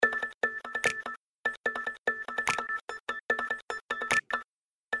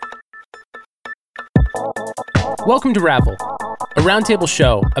Welcome to Ravel, a roundtable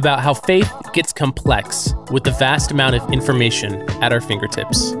show about how faith gets complex with the vast amount of information at our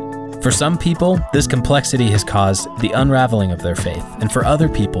fingertips. For some people, this complexity has caused the unraveling of their faith, and for other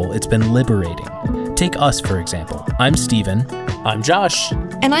people, it's been liberating. Take us, for example. I'm Steven. I'm Josh.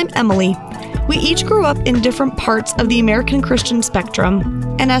 And I'm Emily. We each grew up in different parts of the American Christian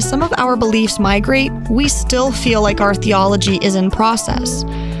spectrum, and as some of our beliefs migrate, we still feel like our theology is in process.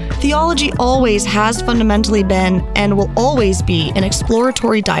 Theology always has fundamentally been and will always be an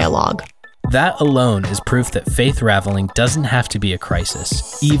exploratory dialogue. That alone is proof that faith raveling doesn't have to be a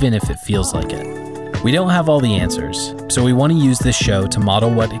crisis, even if it feels like it. We don't have all the answers, so we want to use this show to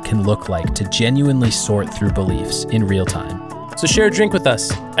model what it can look like to genuinely sort through beliefs in real time. So share a drink with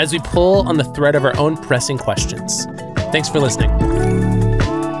us as we pull on the thread of our own pressing questions. Thanks for listening.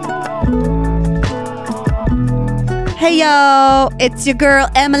 Hey yo, it's your girl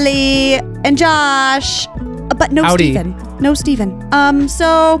Emily and Josh, but no Howdy. Steven. No Steven.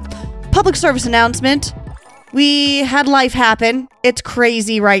 So public service announcement. We had life happen. It's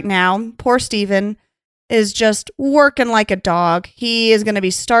crazy right now. Poor Steven is just working like a dog. He is going to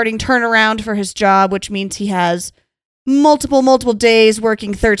be starting turnaround for his job, which means he has multiple days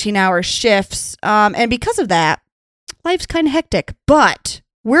working 13-hour shifts. And because of that, life's kind of hectic. But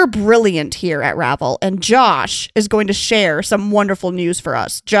we're brilliant here at Ravel, and Josh is going to share some wonderful news for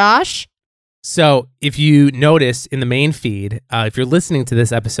us. Josh? So if you notice in the main feed, if you're listening to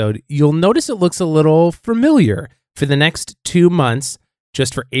this episode, you'll notice it looks a little familiar. For the next 2 months,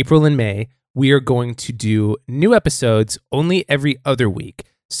 just for April and May, we are going to do new episodes only every other week.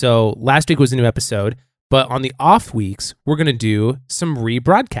 So last week was a new episode, but on the off weeks, we're going to do some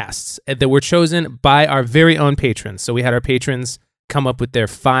rebroadcasts that were chosen by our very own patrons. So we had our patrons come up with their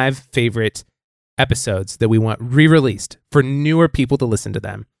 5 favorite episodes that we want re-released for newer people to listen to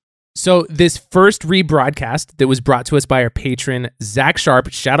them. So this first rebroadcast that was brought to us by our patron, Zach Sharp,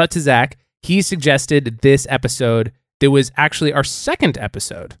 shout out to Zach, he suggested this episode that was actually our second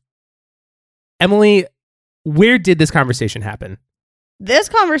episode. Emily, where did this conversation happen? This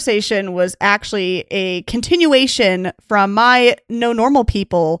conversation was actually a continuation from my No Normal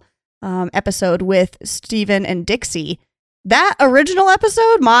People episode with Steven and Dixie. That original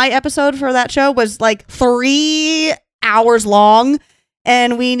episode, my episode for that show, was like 3 hours long,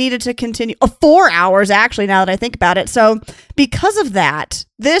 and we needed to continue 4 hours, actually, now that I think about it. So because of that,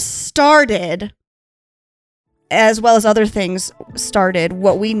 this started, as well as other things, started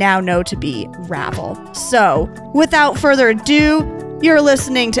what we now know to be Ravel. So without further ado, you're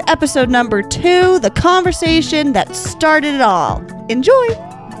listening to episode number 2, the conversation that started it all. Enjoy!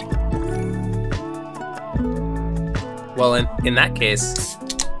 Well, in that case...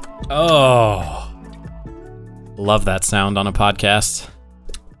 Oh, love that sound on a podcast.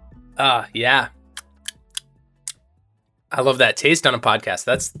 Yeah. I love that taste on a podcast.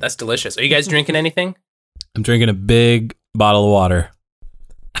 That's delicious. Are you guys drinking anything? I'm drinking a big bottle of water.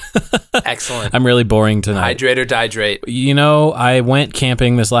 Excellent. I'm really boring tonight. Hydrate or dihydrate. You know, I went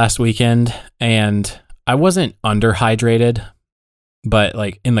camping this last weekend, and I wasn't underhydrated, but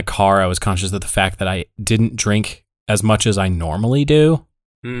like in the car, I was conscious of the fact that I didn't drink as much as I normally do.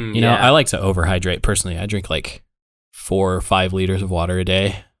 You know, I like to overhydrate personally. I drink like 4 or 5 liters of water a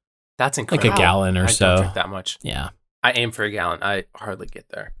day. That's incredible. Like a gallon or so. I don't drink that much. Yeah. I aim for a gallon. I hardly get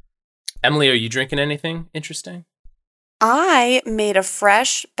there. Emily, are you drinking anything interesting? I made a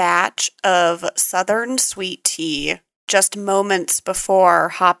fresh batch of Southern sweet tea just moments before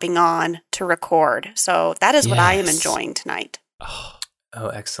hopping on to record. So that is what I am enjoying tonight. Oh,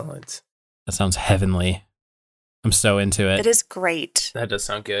 excellent. That sounds heavenly. I'm so into it. It is great. That does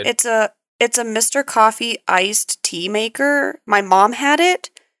sound good. It's a Mr. Coffee iced tea maker. My mom had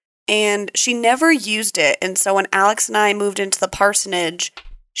it, and she never used it. And so when Alex and I moved into the parsonage,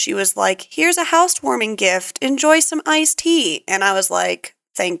 she was like, here's a housewarming gift. Enjoy some iced tea. And I was like,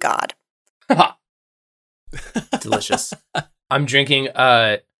 thank God. Delicious. I'm drinking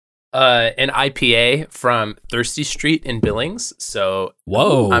an IPA from Thirsty Street in Billings. So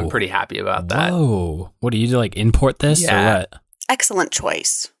whoa, I'm pretty happy about that. Whoa. What do you do? Like import this or what? Excellent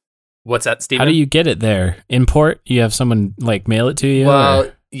choice. What's that, Steven? How do you get it there? Import? You have someone like mail it to you? Well,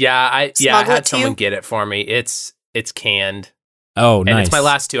 or? I had someone you? get it for me. It's canned. Oh, nice. And it's my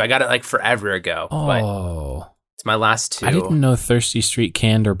last 2. I got it like forever ago. Oh. But it's my last 2. I didn't know Thirsty Street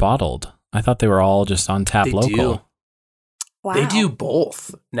canned or bottled. I thought they were all just on tap They local. do. Wow. They do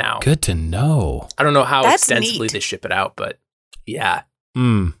both now. Good to know. I don't know how That's extensively neat. they ship it out, but yeah.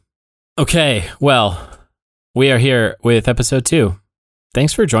 Okay, well, we are here with episode 2.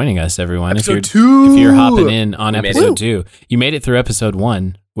 Thanks for joining us, everyone. Episode if 2! you're hopping in on We made episode it. 2, you made it through episode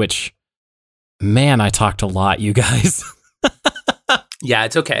 1, which Man, I talked a lot, you guys. Yeah,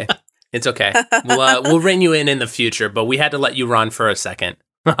 it's okay. It's okay. We'll rein you in the future, but we had to let you run for a second.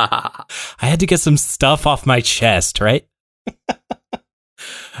 I had to get some stuff off my chest, right?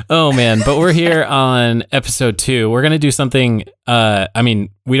 Oh, man. But we're here on episode 2. We're going to do something.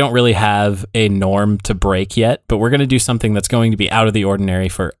 We don't really have a norm to break yet, but we're going to do something that's going to be out of the ordinary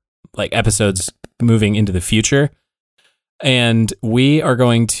for like episodes moving into the future. And we are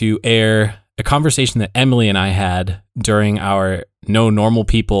going to air a conversation that Emily and I had during our No Normal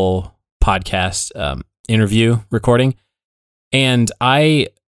People podcast interview recording. And I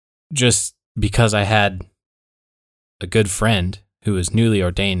just, because I had a good friend who was newly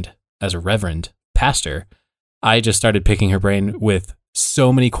ordained as a reverend pastor, I just started picking her brain with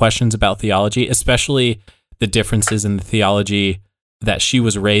so many questions about theology, especially the differences in the theology that she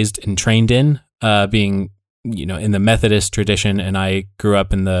was raised and trained in, being, in the Methodist tradition. And I grew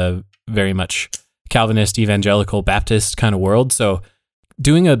up in the very much Calvinist, evangelical, Baptist kind of world. So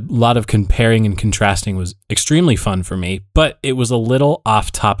doing a lot of comparing and contrasting was extremely fun for me, but it was a little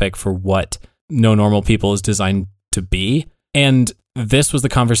off topic for what No Normal People is designed to be. And this was the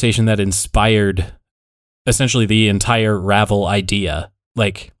conversation that inspired essentially the entire Ravel idea.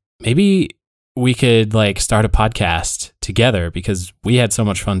 Like, maybe we could start a podcast together because we had so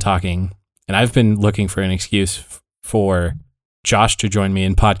much fun talking. And I've been looking for an excuse for Josh to join me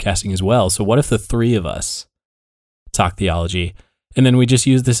in podcasting as well. So what if the three of us talk theology? And then we just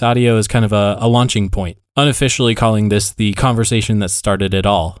use this audio as kind of a launching point, unofficially calling this the conversation that started it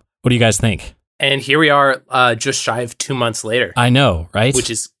all. What do you guys think? And here we are just shy of 2 months later. I know, right?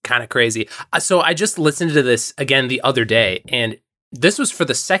 Which is kind of crazy. So I just listened to this again the other day, and this was for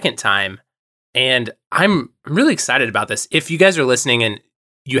the second time. And I'm really excited about this. If you guys are listening and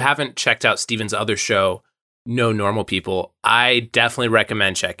you haven't checked out Steven's other show, No Normal People, I definitely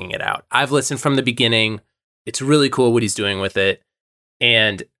recommend checking it out. I've listened from the beginning. It's really cool what he's doing with it.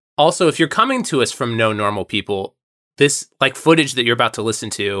 And also, if you're coming to us from No Normal People, this footage that you're about to listen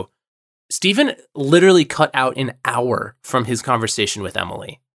to, Steven literally cut out an hour from his conversation with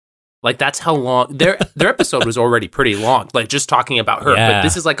Emily. That's how long their episode was already pretty long, just talking about her. Yeah. But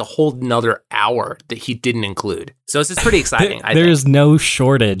this is a whole nother hour that he didn't include. So this is pretty exciting. There is no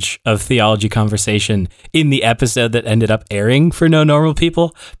shortage of theology conversation in the episode that ended up airing for No Normal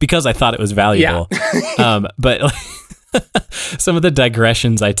People because I thought it was valuable. Yeah. But some of the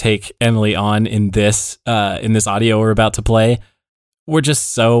digressions I take Emily on in this audio we're about to play were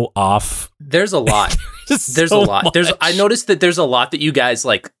just so off. There's a lot. There's a lot. I noticed that there's a lot that you guys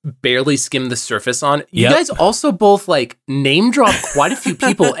barely skim the surface on. You guys also both name drop quite a few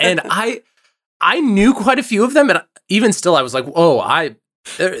people, and I knew quite a few of them, and even still I was like, oh,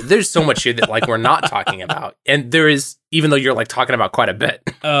 there's so much here that we're not talking about, and there is, even though you're talking about quite a bit.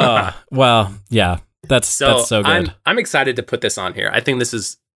 Well, yeah. That's so good. I'm excited to put this on here. I think this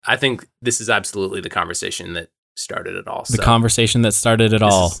is absolutely the conversation that started it all. The conversation that started it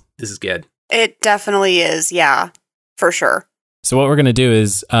all. This is good. It definitely is. Yeah, for sure. So what we're going to do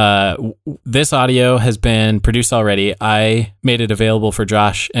is this audio has been produced already. I made it available for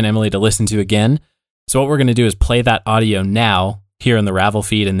Josh and Emily to listen to again. So what we're going to do is play that audio now here in the Ravel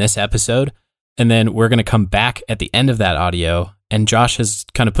feed in this episode. And then we're going to come back at the end of that audio. And Josh has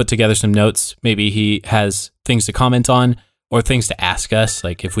kind of put together some notes. Maybe he has things to comment on or things to ask us,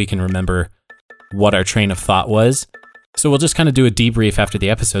 if we can remember what our train of thought was. So we'll just kind of do a debrief after the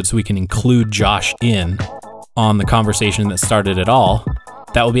episode so we can include Josh in on the conversation that started it all.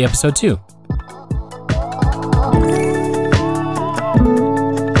 That will be episode 2.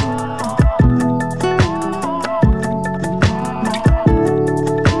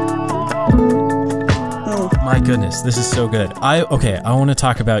 My goodness, this is so good. I want to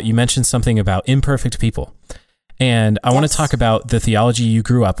talk about, you mentioned something about imperfect people. And I want to talk about the theology you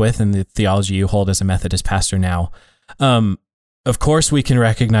grew up with and the theology you hold as a Methodist pastor now. Of course, we can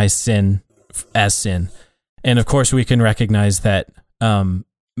recognize sin as sin. And of course, we can recognize that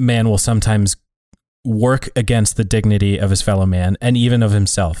man will sometimes work against the dignity of his fellow man and even of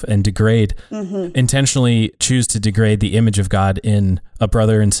himself and degrade, intentionally choose to degrade the image of God in a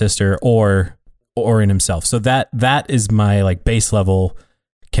brother and sister or in himself. So that is my base level.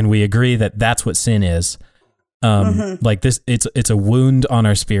 Can we agree that that's what sin is? This, it's a wound on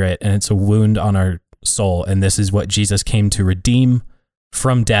our spirit and it's a wound on our soul. And this is what Jesus came to redeem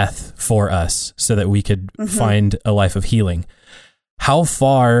from death for us so that we could find a life of healing. How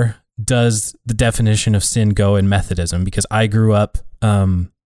far does the definition of sin go in Methodism? Because I grew up,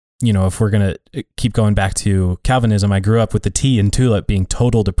 if we're going to keep going back to Calvinism, I grew up with the T in tulip being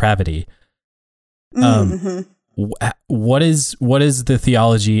total depravity. what is the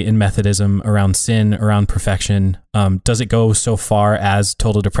theology in Methodism around sin, around perfection? Does it go so far as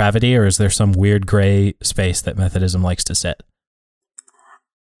total depravity, or is there some weird gray space that Methodism likes to sit?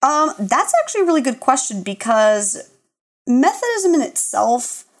 That's actually a really good question, because Methodism in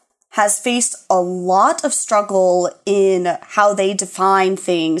itself has faced a lot of struggle in how they define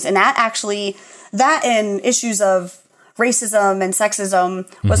things. And that and issues of racism and sexism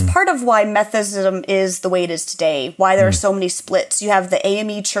was part of why Methodism is the way it is today, why there are so many splits. You have the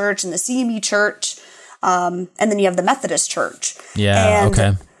AME church and the CME church, and then you have the Methodist church. Yeah,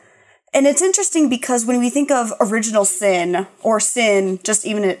 okay. And it's interesting because when we think of original sin or sin, just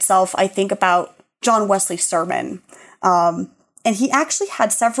even in itself, I think about John Wesley's sermon. And he actually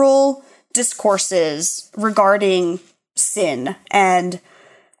had several discourses regarding sin and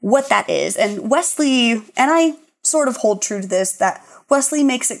what that is. And Wesley, and I sort of hold true to this, that Wesley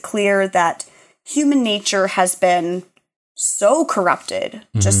makes it clear that human nature has been so corrupted,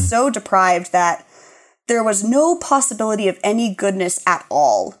 just so deprived, that there was no possibility of any goodness at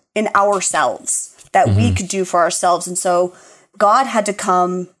all in ourselves that we could do for ourselves. And so God had to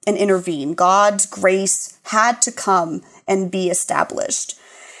come and intervene. God's grace had to come and be established.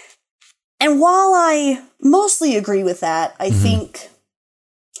 And while I mostly agree with that, I think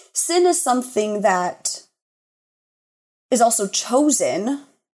sin is something that is also chosen,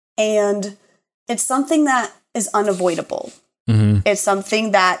 and it's something that is unavoidable. It's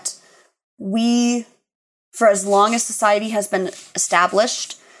something that we, for as long as society has been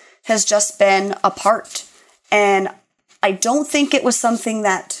established, has just been a part. And I don't think it was something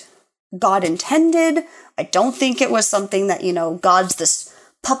that God intended. I don't think it was something that, God's this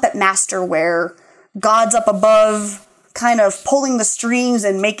puppet master where God's up above kind of pulling the strings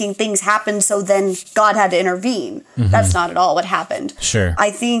and making things happen, so then God had to intervene. That's not at all what happened. Sure.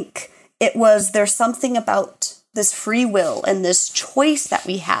 I think there's something about this free will and this choice that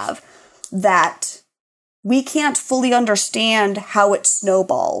we have that we can't fully understand how it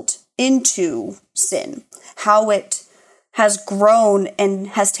snowballed into sin, how it has grown and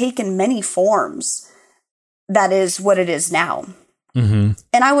has taken many forms. That is what it is now. And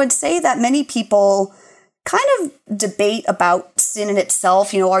I would say that many people kind of debate about sin in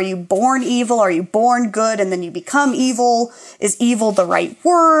itself. Are you born evil? Are you born good and then you become evil? Is evil the right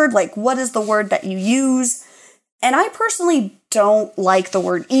word? Like, what is the word that you use? And I personally don't like the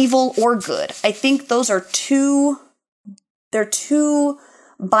word evil or good. I think those are they're too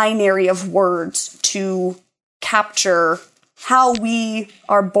binary of words to capture how we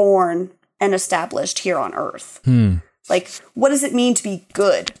are born and established here on earth. Like, what does it mean to be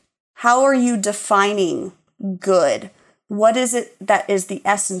good? How are you defining good? What is it that is the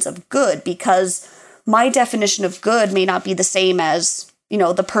essence of good? Because my definition of good may not be the same as,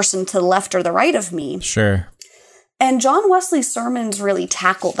 the person to the left or the right of me. Sure. And John Wesley's sermons really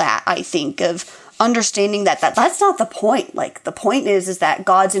tackle that, I think, of understanding that that's not the point. Like, the point is that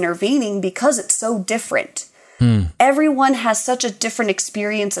God's intervening because it's so different. Everyone has such a different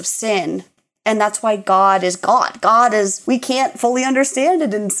experience of sin. And that's why God is God. We can't fully understand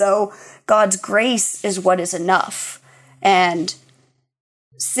it. And so God's grace is what is enough. And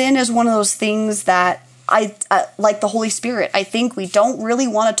sin is one of those things that I like the Holy Spirit. I think we don't really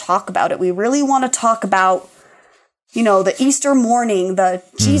want to talk about it. We really want to talk about, the Easter morning, the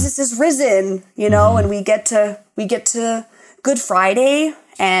Jesus is risen, and we get to Good Friday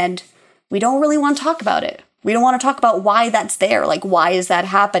and we don't really want to talk about it. We don't want to talk about why that's there. Like, why is that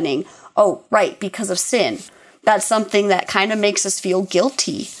happening? Oh, right, because of sin. That's something that kind of makes us feel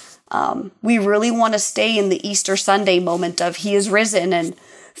guilty. We really want to stay in the Easter Sunday moment of He is risen and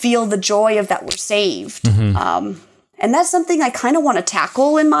feel the joy of that we're saved. And that's something I kind of want to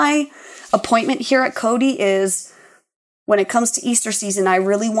tackle in my appointment here at Cody is when it comes to Easter season, I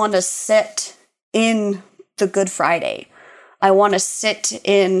really want to sit in the Good Friday. I want to sit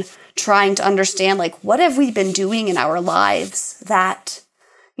in trying to understand, like, what have we been doing in our lives that,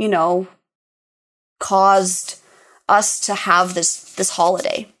 caused us to have this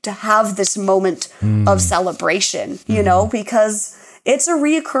holiday, to have this moment of celebration, because it's a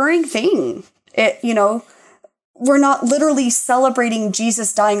reoccurring thing. We're not literally celebrating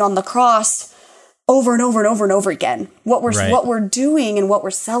Jesus dying on the cross over and over and over and over again. What we're doing and what we're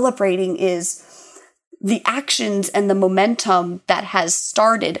celebrating is the actions and the momentum that has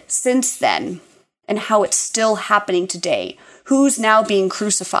started since then and how it's still happening today. Who's now being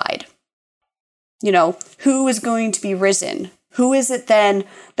crucified? Who is going to be risen? Who is it then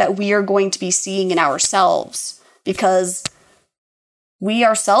that we are going to be seeing in ourselves? Because we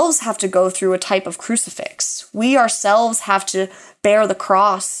ourselves have to go through a type of crucifix. We ourselves have to bear the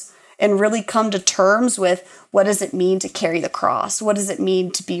cross and really come to terms with what does it mean to carry the cross? What does it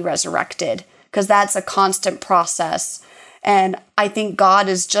mean to be resurrected? Because that's a constant process. And I think God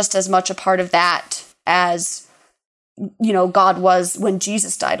is just as much a part of that as, God was when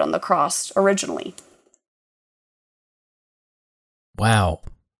Jesus died on the cross originally. Wow.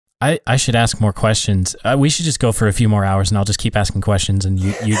 I should ask more questions. We should just go for a few more hours, and I'll just keep asking questions, and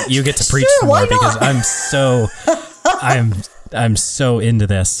you get to preach some more because I'm so into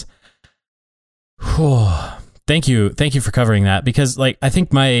this. Whew. Thank you for covering that, because I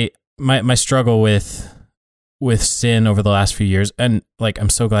think my struggle with sin over the last few years, and I'm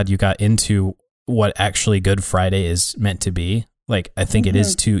so glad you got into what actually Good Friday is meant to be. I think it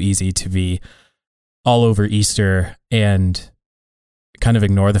is too easy to be all over Easter and kind of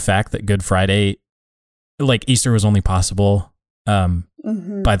ignore the fact that Good Friday, Easter was only possible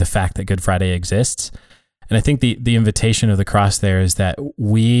by the fact that Good Friday exists. And I think the invitation of the cross there is that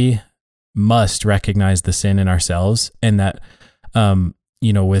we must recognize the sin in ourselves, and that,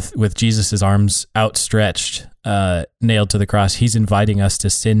 with Jesus's arms outstretched, nailed to the cross, he's inviting us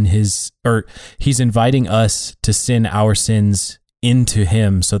to sin our sins into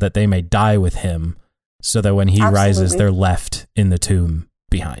him so that they may die with him, so that when he rises, they're left in the tomb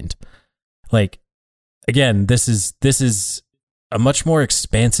behind. Again, this is a much more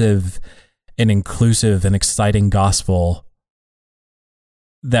expansive and inclusive and exciting gospel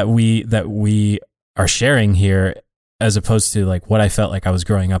that we are sharing here, as opposed to what I felt like I was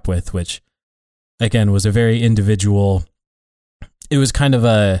growing up with, which again was a very individual. It was kind of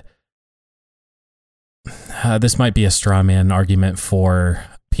this might be a straw man argument for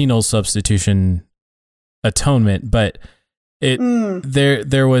penal substitution atonement, but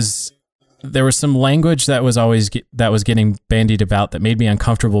there was some language that was getting bandied about that made me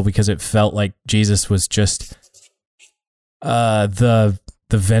uncomfortable, because it felt like Jesus was just the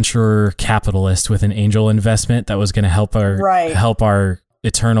venture capitalist with an angel investment that was going to help our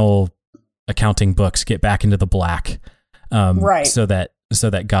eternal accounting books get back into the black, so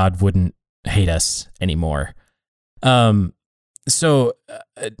that God wouldn't hate us anymore. So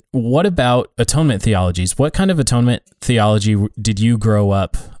what about atonement theologies? What kind of atonement theology did you grow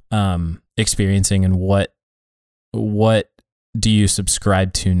up experiencing, and what do you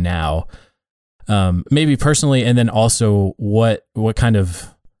subscribe to now? Maybe personally, and then also what kind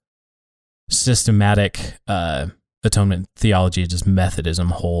of systematic atonement theology does Methodism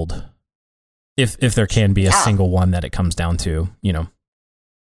hold? If there can be a single one that it comes down to,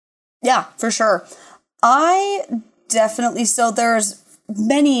 Yeah, for sure. So there's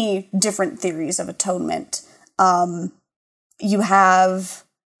many different theories of atonement. You have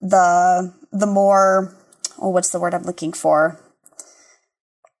the more, what's the word I'm looking for?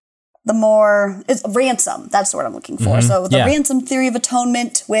 It's ransom. That's the word I'm looking for. So the ransom theory of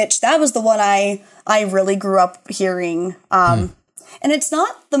atonement, which that was the one I really grew up hearing. And it's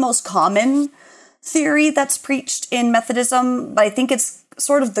not the most common theory that's preached in Methodism, but I think it's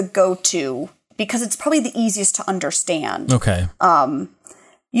sort of the go-to, because it's probably the easiest to understand. Okay.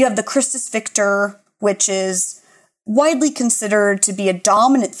 You have the Christus Victor, which is widely considered to be a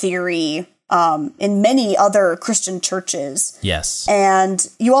dominant theory in many other Christian churches. Yes. And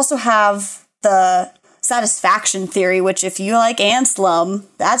you also have the satisfaction theory, which, if you like Anselm,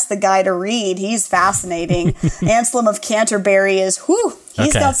 that's the guy to read. He's fascinating. Anselm of Canterbury he's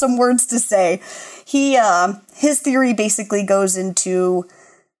got some words to say. His theory basically goes into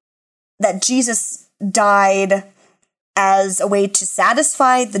that Jesus died as a way to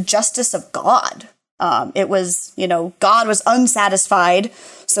satisfy the justice of God. It was, God was unsatisfied,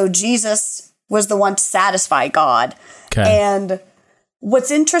 so Jesus was the one to satisfy God. Okay. And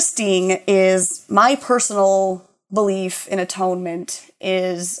what's interesting is my personal belief in atonement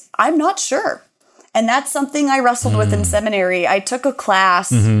is I'm not sure. And that's something I wrestled with in seminary. I took a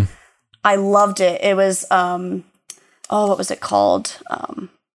class. I loved it. It was, what was it called?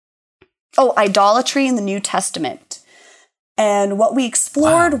 Idolatry in the New Testament. And what we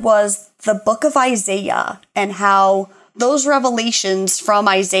explored was the book of Isaiah, and how those revelations from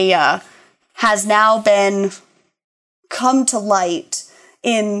Isaiah has now been come to light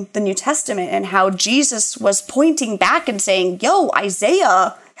in the New Testament, and how Jesus was pointing back and saying,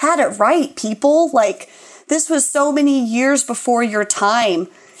 Isaiah had it right, people. This was so many years before your time,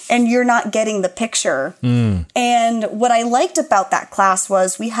 and you're not getting the picture. And what I liked about that class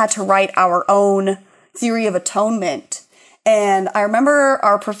was we had to write our own theory of atonement. And I remember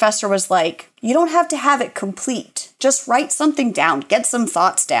our professor was like, you don't have to have it complete. Just write something down, get some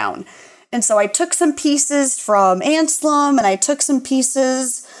thoughts down. And so I took some pieces from Anselm, and I took some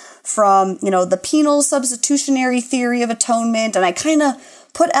pieces from, the penal substitutionary theory of atonement, and I kind of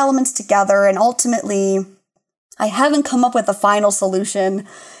put elements together, and ultimately I haven't come up with a final solution.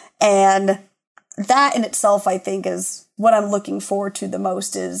 And that in itself, I think, is what I'm looking forward to the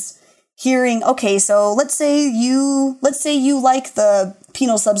most, is hearing, okay, so let's say you like the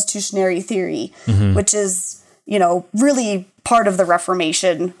penal substitutionary theory, which is, really part of the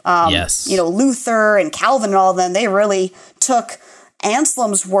Reformation. Yes. Luther and Calvin and all of them, they really took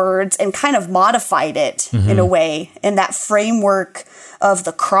Anselm's words and kind of modified it in a way, in that framework of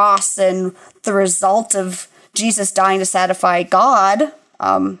the cross and the result of Jesus dying to satisfy God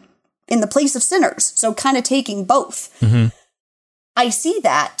in the place of sinners. So kind of taking both. I see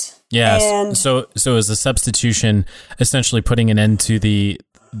that. Yeah. And so is the substitution essentially putting an end to the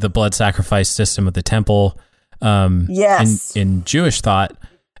blood sacrifice system of the temple yes. in Jewish thought,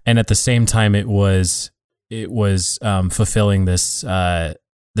 and at the same time it was fulfilling this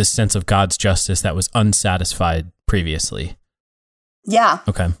sense of God's justice that was unsatisfied previously. Yeah.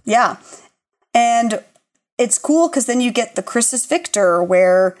 Okay. Yeah. And it's cool because then you get the Christus Victor,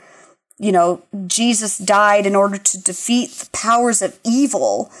 where, Jesus died in order to defeat the powers of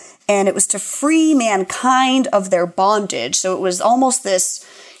evil, and it was to free mankind of their bondage. So it was almost this,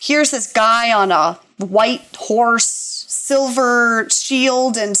 here's this guy on a white horse, silver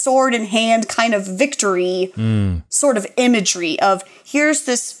shield and sword in hand kind of victory sort of imagery of, here's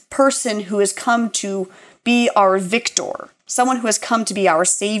this person who has come to be our victor, someone who has come to be our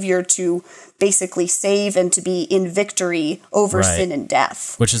savior, to basically save and to be in victory over sin and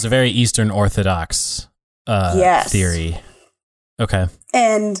death. Which is a very Eastern Orthodox theory. Okay.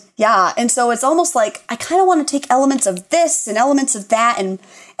 And so it's almost like I kind of want to take elements of this and elements of that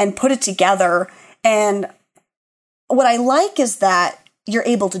and put it together. And what I like is that you're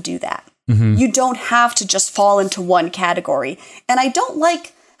able to do that. You don't have to just fall into one category. And I don't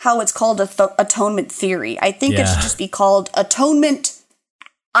like how it's called atonement theory. I think it should just be called atonement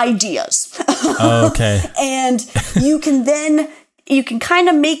ideas. Okay. And you can kind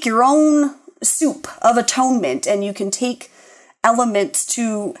of make your own soup of atonement, and you can take elements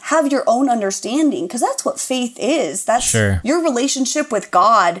to have your own understanding, because that's what faith is. That's your relationship with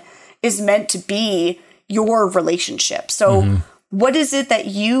God is meant to be your relationship. So what is it that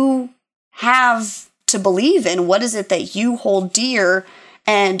you have to believe in? What is it that you hold dear?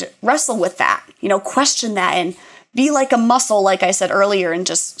 And wrestle with that, question that, and be like a muscle, like I said earlier, and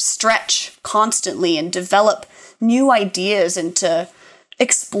just stretch constantly and develop new ideas and to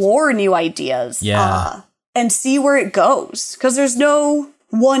explore new ideas and see where it goes. Because there's no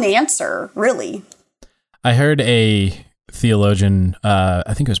one answer, really. I heard a theologian,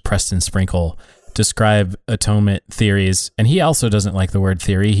 I think it was Preston Sprinkle, describe atonement theories, and he also doesn't like the word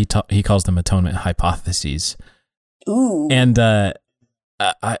theory. He calls them atonement hypotheses. Ooh. And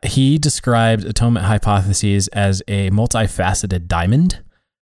he described atonement hypotheses as a multifaceted diamond.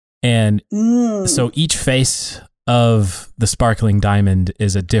 And so each face of the sparkling diamond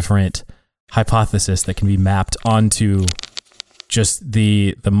is a different hypothesis that can be mapped onto just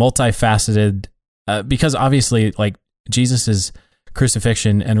the multifaceted, because obviously, like, Jesus's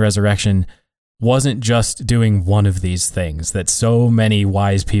crucifixion and resurrection wasn't just doing one of these things that so many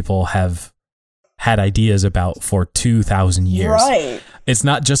wise people have had ideas about for 2,000 years. Right. It's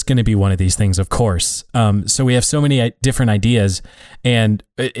not just going to be one of these things, of course. So we have so many different ideas, and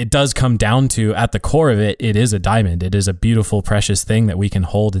it does come down to, at the core of it, it is a diamond. It is a beautiful, precious thing that we can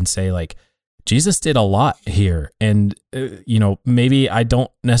hold and say, like, Jesus did a lot here. And, maybe I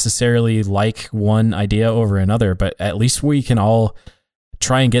don't necessarily like one idea over another, but at least we can all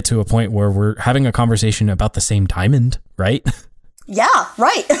try and get to a point where we're having a conversation about the same diamond, right? Yeah,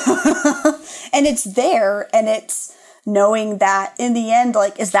 right. And it's there, and it's knowing that in the end,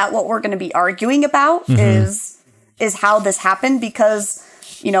 like, is that what we're going to be arguing about? Is how this happened? Because,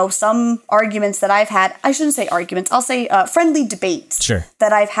 some arguments that I've had, I shouldn't say arguments, I'll say friendly debates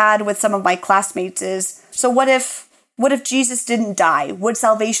that I've had with some of my classmates is, so what if Jesus didn't die? Would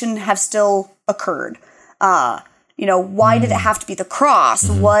salvation have still occurred? Why did it have to be the cross?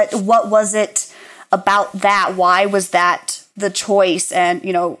 What was it about that? Why was that the choice? And,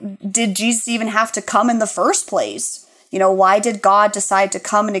 did Jesus even have to come in the first place? Why did God decide to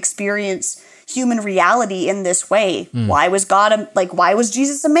come and experience human reality in this way? Why was why was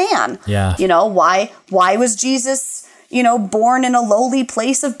Jesus a man? Yeah. Why was Jesus, born in a lowly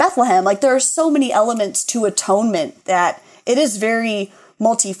place of Bethlehem? Like, there are so many elements to atonement that it is very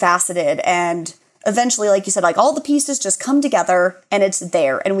multifaceted, and eventually, like you said, like, all the pieces just come together and it's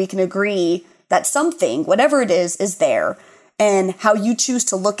there, and we can agree that something, whatever it is there. And how you choose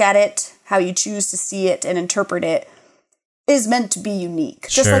to look at it, how you choose to see it and interpret it, is meant to be unique.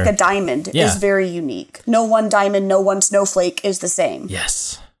 Just Sure. like a diamond is very unique. No one diamond, no one snowflake is the same.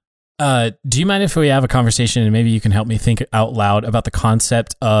 Yes. Do you mind if we have a conversation and maybe you can help me think out loud about the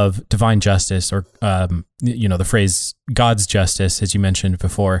concept of divine justice or, the phrase God's justice, as you mentioned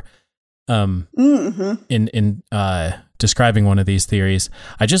before, in describing one of these theories.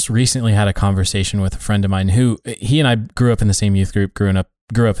 I just recently had a conversation with a friend of mine who he and I grew up in the same youth group, grew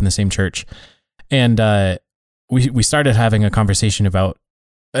up in the same church. And, we started having a conversation about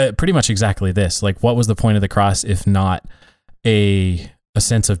pretty much exactly this. Like, what was the point of the cross if not a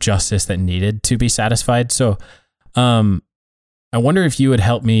sense of justice that needed to be satisfied? So I wonder if you would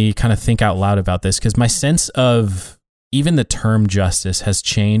help me kind of think out loud about this, because my sense of even the term justice has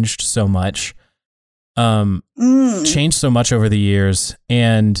changed so much, changed so much over the years.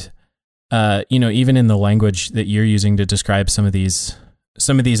 And, even in the language that you're using to describe some of these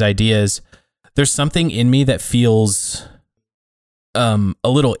ideas, there's something in me that feels a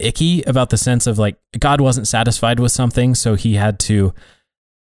little icky about the sense of like God wasn't satisfied with something, so he had to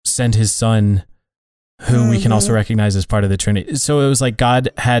send his son, who we can also recognize as part of the Trinity. So it was like God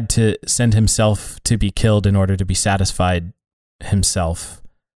had to send himself to be killed in order to be satisfied himself.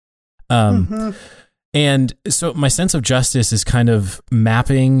 And so my sense of justice is kind of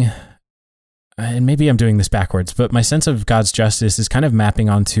mapping, and maybe I'm doing this backwards, but my sense of God's justice is kind of mapping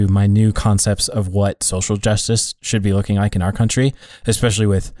onto my new concepts of what social justice should be looking like in our country, especially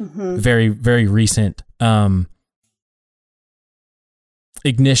with very, very recent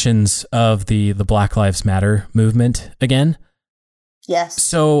ignitions of the Black Lives Matter movement again. Yes.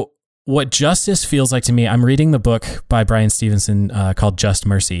 So what justice feels like to me, I'm reading the book by Bryan Stevenson called Just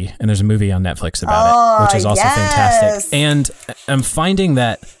Mercy, and there's a movie on Netflix about it, which is also fantastic. And I'm finding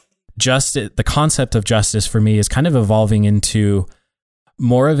that the concept of justice for me is kind of evolving into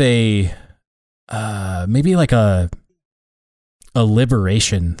more of a maybe like a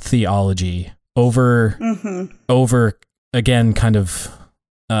liberation theology over again kind of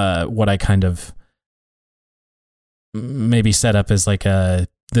what I kind of maybe set up as like the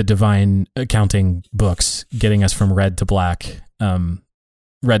divine accounting books, getting us from red to black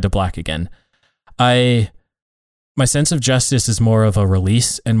again. My sense of justice is more of a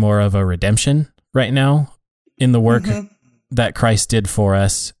release and more of a redemption right now in the work that Christ did for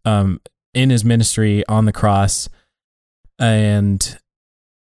us in his ministry on the cross. And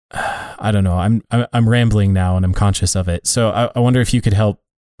I don't know, I'm rambling now and I'm conscious of it. So I wonder if you could help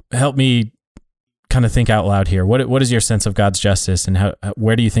me kind of think out loud here. What is your sense of God's justice, and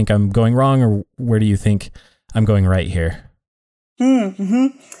where do you think I'm going wrong, or where do you think I'm going right here?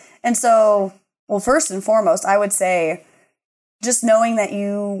 And so, well, first and foremost, I would say just knowing that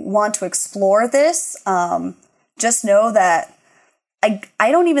you want to explore this, just know that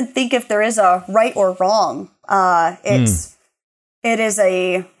I don't even think if there is a right or wrong.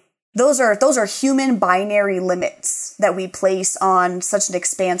 Those are human binary limits that we place on such an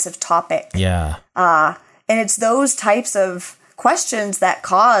expansive topic. Yeah. And it's those types of questions that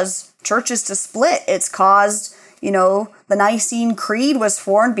cause churches to split. It's caused, the Nicene Creed was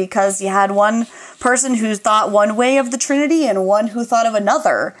formed because you had one person who thought one way of the Trinity and one who thought of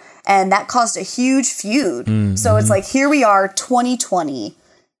another. And that caused a huge feud. So it's like, here we are, 2020.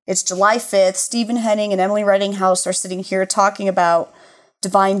 It's July 5th. Stephen Henning and Emily Reddinghouse are sitting here talking about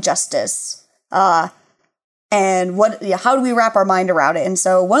divine justice. And how do we wrap our mind around it? And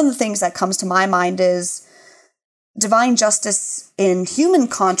so one of the things that comes to my mind is divine justice in human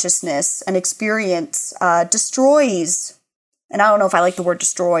consciousness and experience destroys, and I don't know if I like the word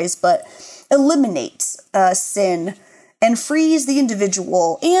destroys, but eliminates sin and frees the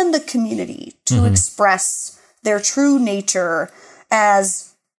individual and the community to express their true nature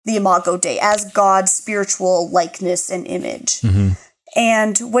as the Imago Dei, as God's spiritual likeness and image.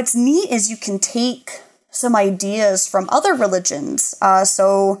 And what's neat is you can take some ideas from other religions.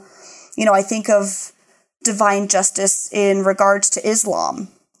 So, I think of divine justice in regards to Islam,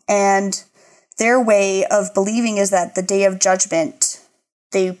 and their way of believing is that the day of judgment,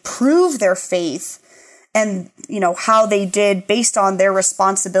 they prove their faith and, how they did based on their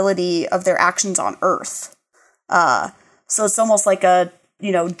responsibility of their actions on earth. So it's almost like a,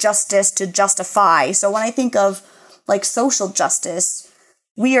 justice to justify. So when I think of like social justice,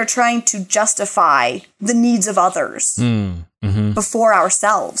 we are trying to justify the needs of others before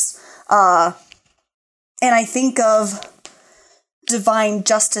ourselves. And I think of divine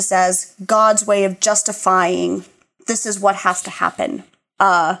justice as God's way of justifying this is what has to happen.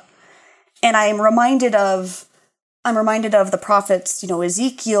 And I'm reminded of the prophets,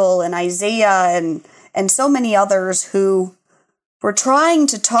 Ezekiel and Isaiah and so many others who we're trying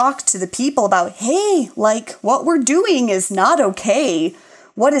to talk to the people about, hey, like what we're doing is not okay.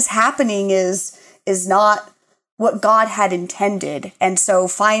 What is happening is not what God had intended. And so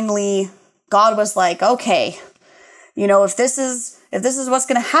finally God was like, okay, if this is what's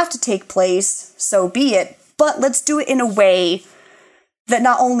going to have to take place, so be it. But let's do it in a way that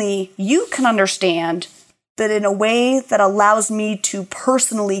not only you can understand, but in a way that allows me to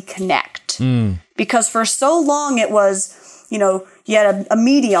personally connect. Because for so long it was, you had a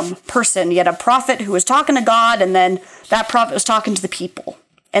medium person, you had a prophet who was talking to God, and then that prophet was talking to the people.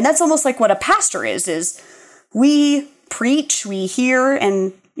 And that's almost like what a pastor is we preach, we hear,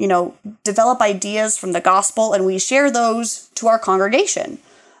 and, develop ideas from the gospel, and we share those to our congregation.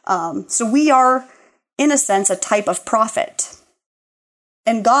 So we are, in a sense, a type of prophet.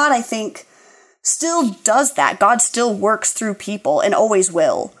 And God, I think, still does that. God still works through people and always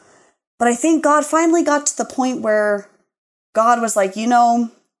will. But I think God finally got to the point where God was like, I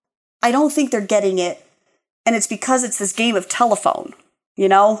don't think they're getting it. And it's because it's this game of telephone.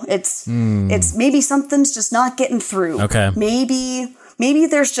 It's maybe something's just not getting through. Okay. Maybe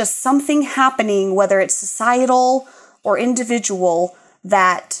there's just something happening, whether it's societal or individual,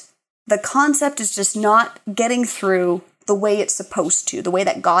 that the concept is just not getting through the way it's supposed to, the way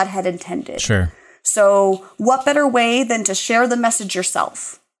that God had intended. Sure. So what better way than to share the message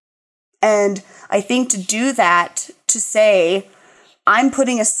yourself? And I think to do that, to say, I'm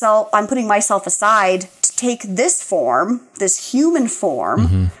putting myself aside to take this form, this human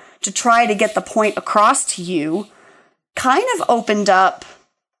form, to try to get the point across to you, kind of opened up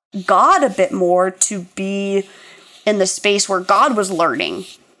God a bit more to be in the space where God was learning.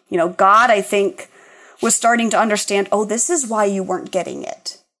 God, I think, was starting to understand, oh, this is why you weren't getting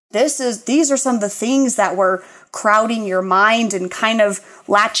it. These are some of the things that were crowding your mind and kind of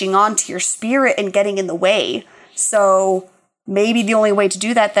latching onto your spirit and getting in the way. So maybe the only way to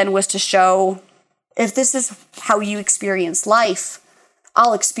do that then was to show, if this is how you experience life,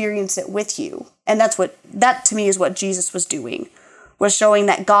 I'll experience it with you. And that to me is what Jesus was doing, was showing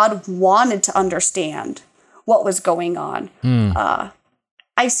that God wanted to understand what was going on.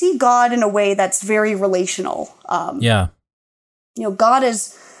 I see God in a way that's very relational. God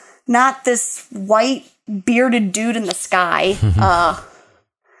is not this white bearded dude in the sky.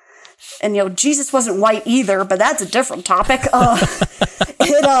 And Jesus wasn't white either, but that's a different topic.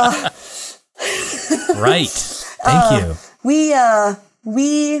 Right. Thank you.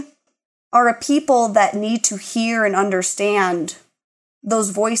 We are a people that need to hear and understand those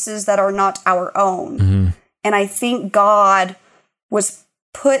voices that are not our own. And I think God was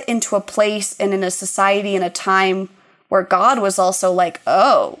put into a place and in a society and a time where God was also like,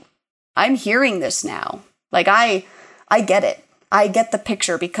 oh, I'm hearing this now. Like, I get it. I get the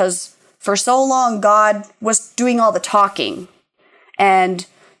picture, because for so long, God was doing all the talking. And,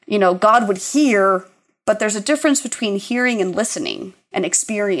 God would hear, but there's a difference between hearing and listening and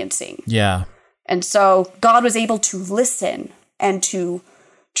experiencing. Yeah. And so God was able to listen and to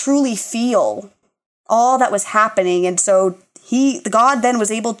truly feel all that was happening. And so God then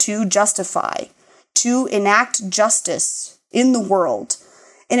was able to justify, to enact justice in the world.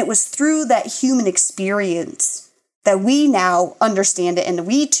 And it was through that human experience that we now understand it, and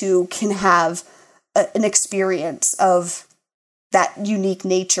we too can have an experience of that unique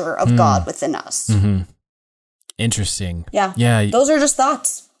nature of God within us. Interesting. Yeah. Yeah. Those are just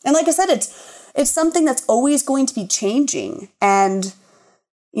thoughts. And like I said, it's something that's always going to be changing. And,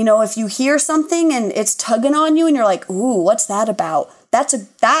 if you hear something and it's tugging on you and you're like, ooh, what's that about?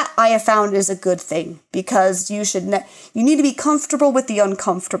 That I have found is a good thing, because you need to be comfortable with the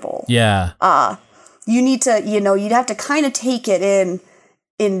uncomfortable. Yeah. You need to, you'd have to kind of take it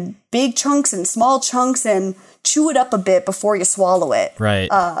in big chunks and small chunks and chew it up a bit before you swallow it. Right.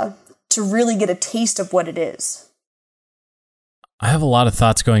 To really get a taste of what it is. I have a lot of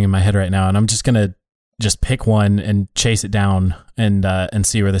thoughts going in my head right now, and I'm just going to pick one and chase it down and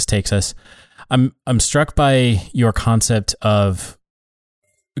see where this takes us. I'm struck by your concept of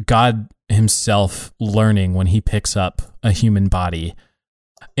God himself learning when he picks up a human body.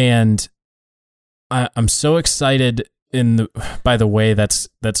 And I'm so excited by the way that's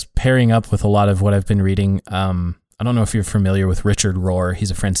pairing up with a lot of what I've been reading. I don't know if you're familiar with Richard Rohr.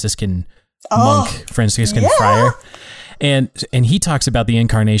 He's a Franciscan monk, Franciscan friar. And he talks about the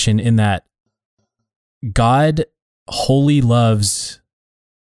incarnation in that God wholly loves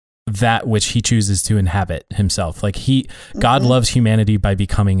that which he chooses to inhabit himself. Like God loves humanity by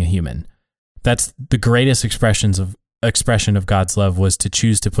becoming a human. That's the greatest expression of God's love, was to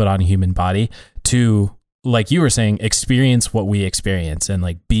choose to put on a human body to, like you were saying, experience what we experience and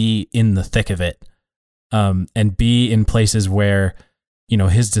like be in the thick of it. and be in places where, you know,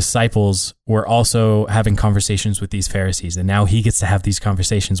 his disciples were also having conversations with these Pharisees, and now he gets to have these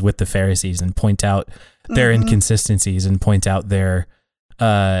conversations with the Pharisees and point out their inconsistencies and point out their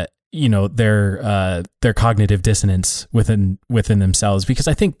cognitive dissonance within themselves. Because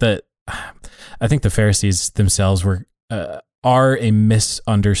I think the Pharisees themselves are a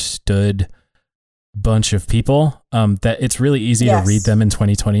misunderstood bunch of people, that it's really easy to read them in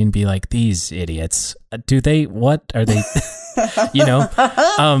 2020 and be like, these idiots, what are they, you know?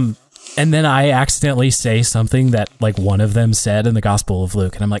 And then I accidentally say something that like one of them said in the Gospel of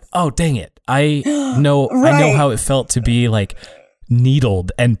Luke, and I'm like, oh, dang it. I know how it felt to be like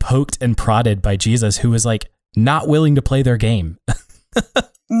needled and poked and prodded by Jesus, who was like not willing to play their game.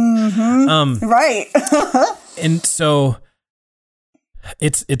 Right. And so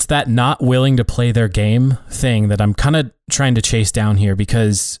it's that not willing to play their game thing that I'm kind of trying to chase down here,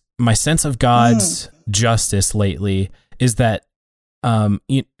 because my sense of God's justice lately is that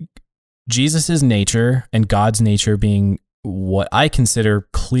Jesus's nature and God's nature being what I consider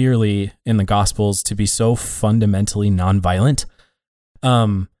clearly in the Gospels to be so fundamentally nonviolent.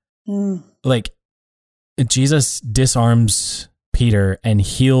 Like Jesus disarms Peter and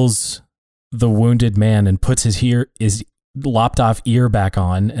heals the wounded man and puts his lopped off ear back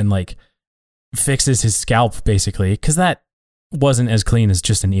on and like fixes his scalp, basically, because that wasn't as clean as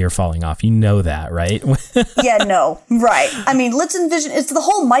just an ear falling off. You know that, right? Yeah, no, right. I mean, let's envision it's the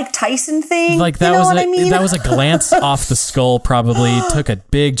whole Mike Tyson thing. Like that that was a glance off the skull. Probably took a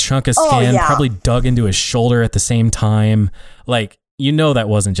big chunk of skin. Probably dug into his shoulder at the same time. Like, you know, that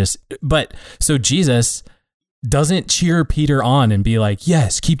wasn't just. But so Jesus doesn't cheer Peter on and be like,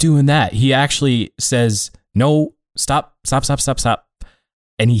 yes, keep doing that. He actually says, no, stop.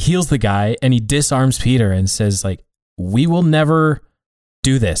 And he heals the guy and he disarms Peter and says, like, we will never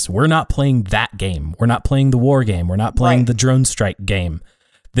do this. We're not playing that game. We're not playing the war game. We're not playing the drone strike game.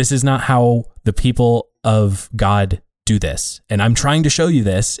 This is not how the people of God do this. And I'm trying to show you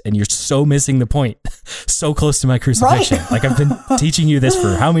this, and you're so missing the point. So close to my crucifixion. Like, I've been teaching you this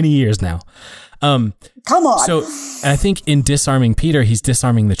for how many years now? Come on. So I think in disarming Peter, he's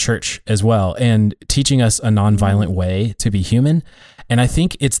disarming the church as well and teaching us a nonviolent way to be human. And I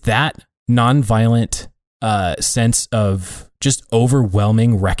think it's that nonviolent sense of just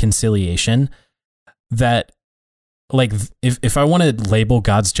overwhelming reconciliation that, like, if I want to label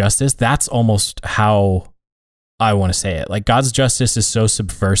God's justice, that's almost how I want to say it. Like, God's justice is so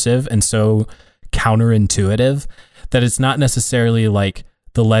subversive and so counterintuitive that it's not necessarily like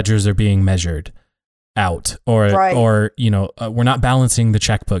the ledgers are being measured out or you know, we're not balancing the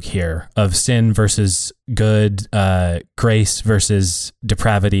checkbook here of sin versus good, grace versus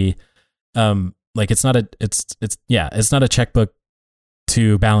depravity. Like it's not a checkbook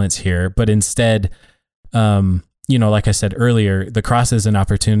to balance here, but instead, you know, like I said earlier, the cross is an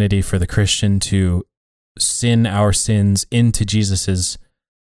opportunity for the Christian to sin our sins into Jesus's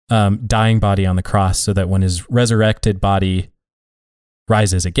dying body on the cross, so that when his resurrected body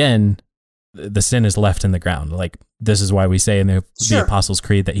rises again, the sin is left in the ground. Like, this is why we say in the Apostles'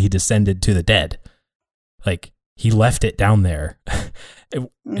 Creed that he descended to the dead. Like, he left it down there.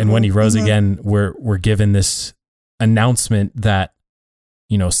 And when he rose again, we're given this announcement that,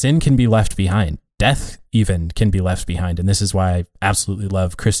 you know, sin can be left behind. Death even can be left behind. And this is why I absolutely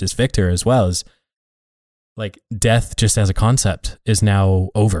love Christus Victor as well, is like, death just as a concept is now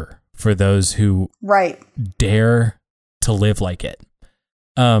over for those who dare to live like it.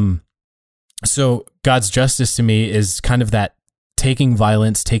 So God's justice to me is kind of that taking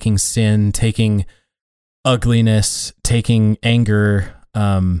violence, taking sin, taking ugliness, taking anger,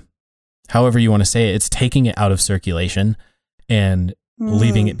 however you want to say it. It's taking it out of circulation and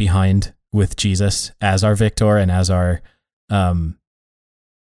leaving it behind with Jesus as our victor and as our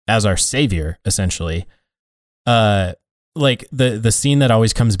savior, essentially. Like the scene that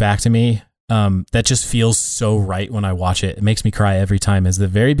always comes back to me, that just feels so right when I watch it. It makes me cry every time, is the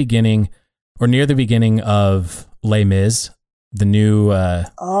very beginning or near the beginning of Les Mis, the new,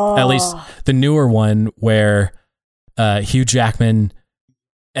 at least the newer one, where Hugh Jackman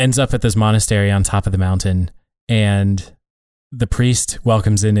ends up at this monastery on top of the mountain, and the priest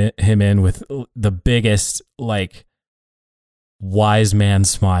welcomes him in with the biggest, like, wise man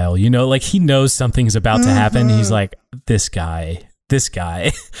smile. You know, like, he knows something's about to happen. He's like, this guy.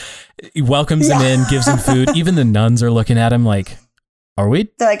 He welcomes him in, gives him food. Even the nuns are looking at him like, are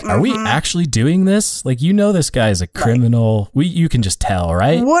we actually doing this? Like, you know, this guy is a criminal. You can just tell,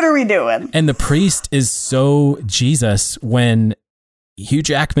 right? What are we doing? And the priest is so Jesus when Hugh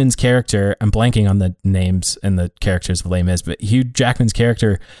Jackman's character, I'm blanking on the names and the characters of Les Mis, but Hugh Jackman's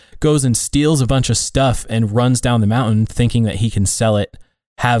character goes and steals a bunch of stuff and runs down the mountain thinking that he can sell it,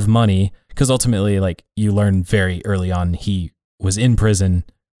 have money. Because ultimately, like, you learn very early on, he was in prison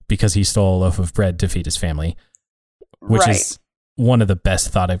because he stole a loaf of bread to feed his family, which is one of the best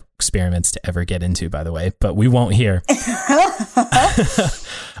thought experiments to ever get into, by the way, but we won't here.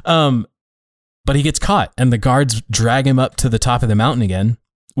 But he gets caught and the guards drag him up to the top of the mountain again,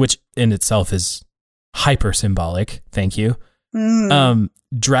 which in itself is hyper symbolic. Thank you.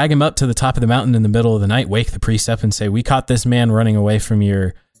 Drag him up to the top of the mountain in the middle of the night, wake the priest up and say, we caught this man running away from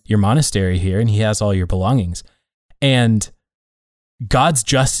your monastery here and he has all your belongings. And God's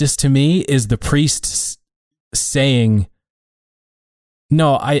justice to me is the priest saying,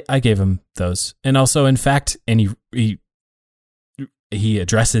 no, I gave him those. And also, in fact, and he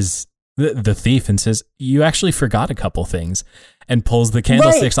addresses the thief and says, you actually forgot a couple things, and pulls the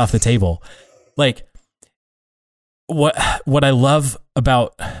candlesticks off the table. Like, what I love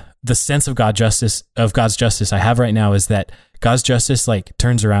about the sense of God's justice I have right now is that God's justice, like,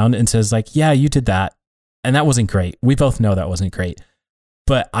 turns around and says, like, yeah, you did that, and that wasn't great. We both know that wasn't great.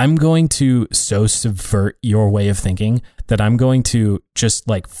 But I'm going to so subvert your way of thinking that I'm going to just,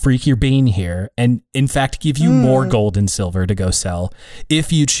 like, freak your bean here and, in fact, give you more gold and silver to go sell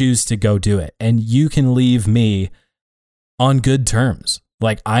if you choose to go do it. And you can leave me on good terms.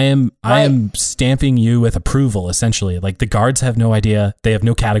 Like, I am stamping you with approval, essentially. Like, the guards have no idea. They have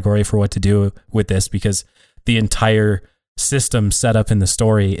no category for what to do with this because the entire system set up in the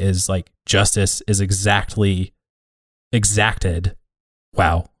story is, like, justice is exactly exacted.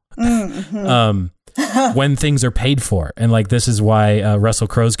 Wow. When things are paid for. And, like, this is why Russell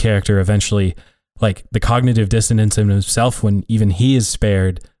Crowe's character eventually, like, the cognitive dissonance in himself when even he is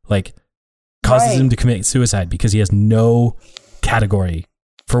spared, like, causes him to commit suicide because he has no category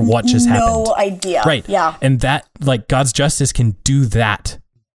for what just happened. No idea. Right. Yeah. And that, like, God's justice can do that.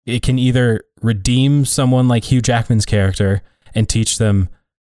 It can either redeem someone like Hugh Jackman's character and teach them,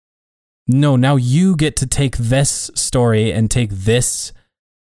 no, now you get to take this story and take this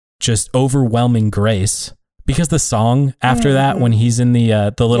just overwhelming grace, because the song after that, when he's in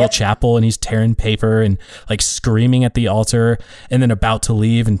the little chapel and he's tearing paper and, like, screaming at the altar and then about to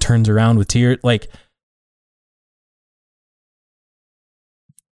leave and turns around with tears, like,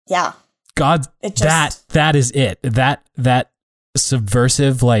 God, that is it. That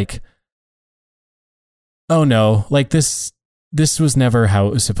subversive, like, oh no, like, this was never how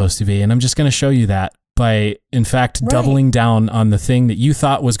it was supposed to be, and I'm just going to show you that by, in fact, doubling down on the thing that you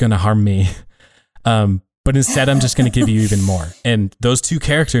thought was going to harm me. But instead, I'm just going to give you even more. And those two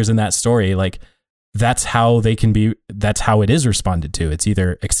characters in that story, like, that's how it is responded to. It's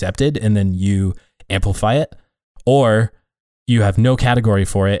either accepted and then you amplify it, or you have no category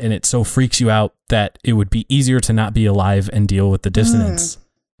for it. And it so freaks you out that it would be easier to not be alive and deal with the dissonance,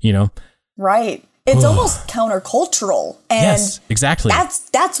 you know? Right. It's almost countercultural. And yes, exactly.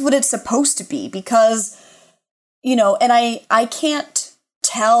 That's what it's supposed to be, because, you know, and I can't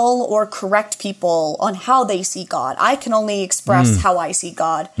tell or correct people on how they see God. I can only express how I see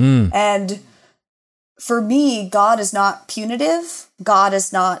God. And for me, God is not punitive. God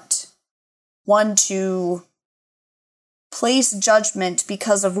is not one to place judgment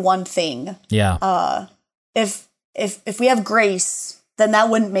because of one thing. Yeah. If we have grace, then that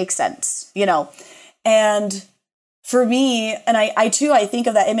wouldn't make sense, you know? And for me, and I think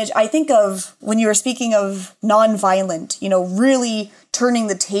of that image. I think of when you were speaking of nonviolent, you know, really turning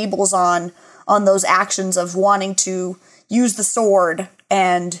the tables on those actions of wanting to use the sword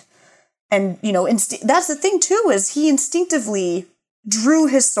and you know, that's the thing too, is he instinctively drew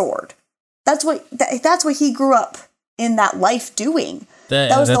his sword. That's what he grew up in that life doing.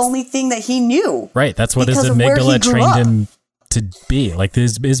 That was the only thing that he knew. Right. That's what his amygdala trained him to be. Like,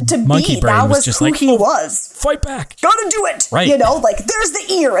 his monkey brain was just like, he was. Fight back. Gotta do it. Right. You know, like, there's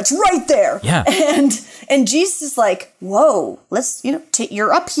the ear. It's right there. Yeah. And Jesus is like, whoa, let's, you know,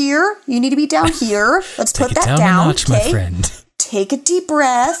 you're up here. You need to be down here. Let's put that down. Notch, my friend. Take a deep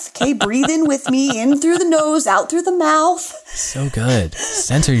breath. Okay. Breathe in with me, in through the nose, out through the mouth. So good.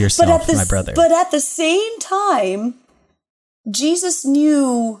 Center yourself, my brother. But at the same time, Jesus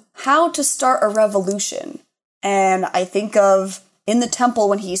knew how to start a revolution. And I think of in the temple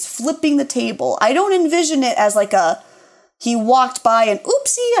when he's flipping the table. I don't envision it as like he walked by and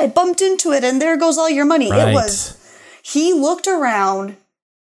oopsie, I bumped into it and there goes all your money. Right. It was, he looked around,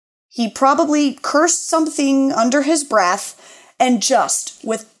 he probably cursed something under his breath, and just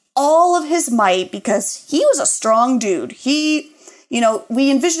with all of his might, because he was a strong dude. He, you know,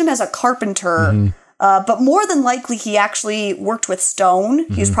 we envision him as a carpenter, but more than likely he actually worked with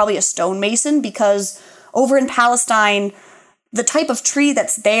stone. He was probably a stonemason, because over in Palestine, the type of tree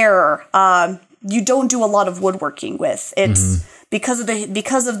that's there, you don't do a lot of woodworking with. It's because of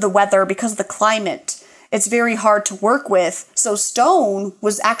the weather, because of the climate, it's very hard to work with. So stone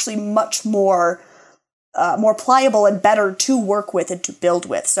was actually much more pliable and better to work with and to build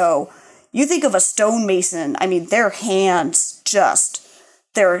with. So you think of a stonemason, I mean, their hands just,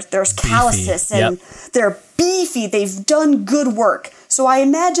 there's calluses and they're beefy. They've done good work. So I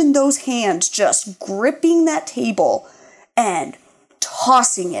imagine those hands just gripping that table and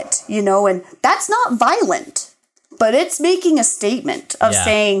tossing it, and that's not violent, but it's making a statement of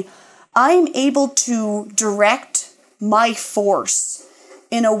saying, I'm able to direct my force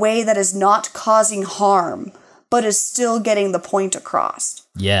in a way that is not causing harm, but is still getting the point across.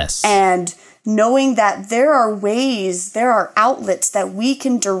 Yes. And knowing that there are ways, there are outlets that we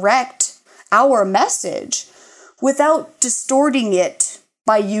can direct our message without distorting it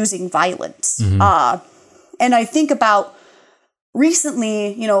by using violence. And I think about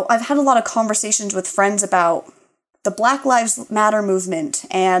recently, I've had a lot of conversations with friends about the Black Lives Matter movement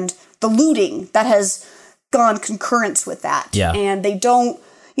and the looting that has gone concurrence with that. Yeah. And they don't,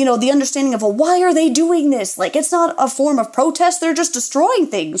 the understanding of, well, why are they doing this? Like, it's not a form of protest. They're just destroying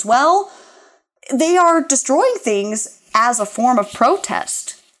things. Well, they are destroying things as a form of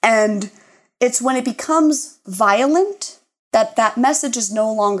protest. And it's when it becomes violent that message is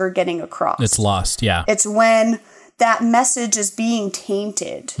no longer getting across. It's lost, yeah. It's when that message is being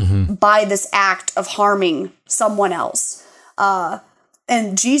tainted by this act of harming someone else.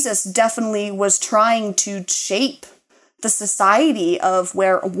 And Jesus definitely was trying to shape the society of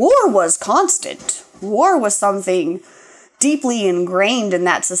where war was constant. War was something deeply ingrained in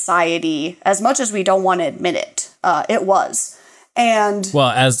that society, as much as we don't want to admit it. It was. And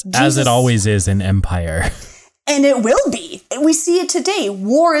well, as it always is in empire. And it will be. We see it today.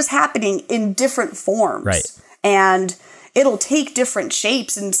 War is happening in different forms. Right. And it'll take different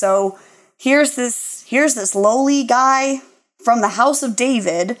shapes. And so here's this lowly guy from the house of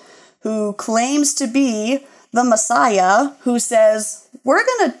David who claims to be the Messiah, who says, we're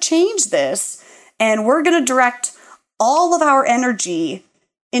going to change this and we're going to direct all of our energy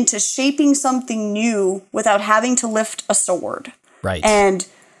into shaping something new without having to lift a sword. Right. And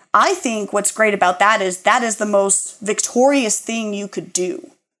I think what's great about that is the most victorious thing you could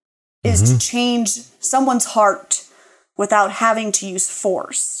do, is to change someone's heart without having to use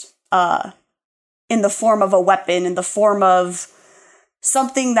force, in the form of a weapon, in the form of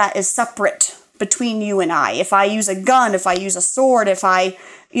something that is separate between you and I. If I use a gun, if I use a sword, if I,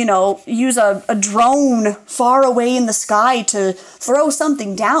 use a drone far away in the sky to throw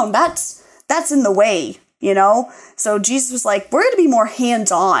something down, that's in the way, So Jesus was like, we're going to be more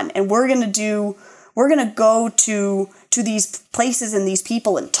hands-on, and we're going to go to these places and these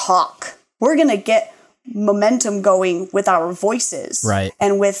people and talk. We're going to get momentum going with our voices. Right.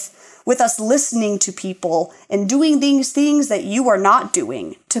 And with us listening to people and doing these things that you are not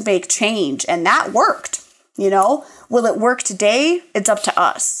doing to make change. And that worked, Will it work today? It's up to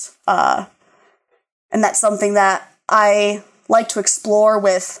us. And that's something that I like to explore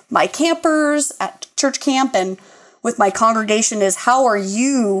with my campers at church camp and with my congregation is, how are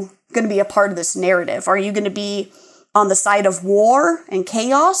you going to be a part of this narrative? Are you going to be on the side of war and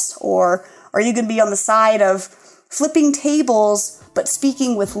chaos, or are you going to be on the side of flipping tables but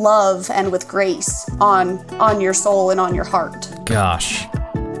speaking with love and with grace on your soul and on your heart? Gosh.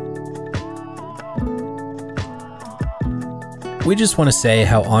 We just want to say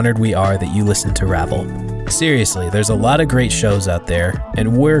how honored we are that you listen to Rabble. Seriously, there's a lot of great shows out there,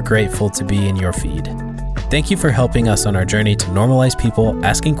 and we're grateful to be in your feed. Thank you for helping us on our journey to normalize people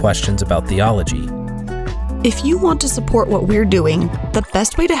asking questions about theology. If you want to support what we're doing, the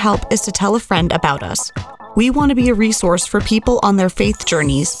best way to help is to tell a friend about us. We want to be a resource for people on their faith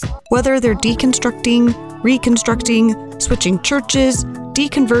journeys, whether they're deconstructing, reconstructing, switching churches,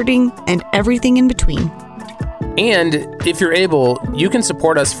 deconverting, and everything in between. And if you're able, you can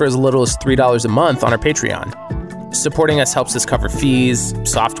support us for as little as $3 a month on our Patreon. Supporting us helps us cover fees,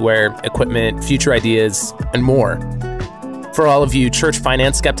 software, equipment, future ideas, and more. For all of you church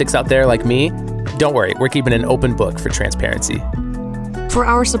finance skeptics out there like me, don't worry, we're keeping an open book for transparency. For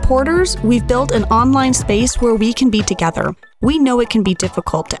our supporters, we've built an online space where we can be together. We know it can be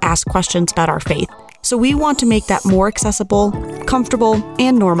difficult to ask questions about our faith, so we want to make that more accessible, comfortable,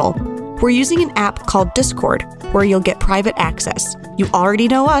 and normal. We're using an app called Discord, where you'll get private access. You already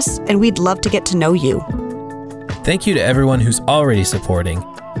know us, and we'd love to get to know you. Thank you to everyone who's already supporting,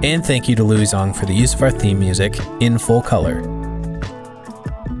 and thank you to Louis Zong for the use of our theme music in full color.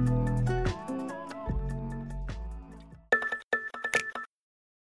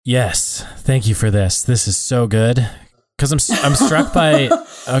 Yes, thank you for this. This is so good. Because I'm struck by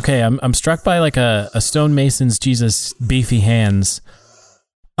I'm struck by like a stonemason's Jesus beefy hands,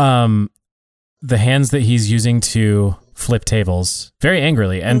 the hands that he's using to flip tables very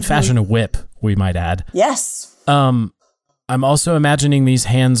angrily and fashion a whip, we might add. Yes. I'm also imagining these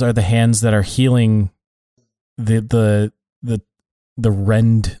hands are the hands that are healing the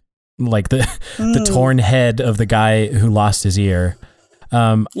rend, like the torn head of the guy who lost his ear.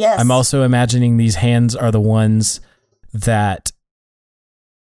 Yes. I'm also imagining these hands are the ones that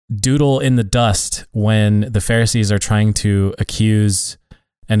doodle in the dust when the Pharisees are trying to accuse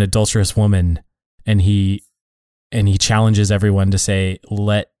an adulterous woman, and he challenges everyone to say,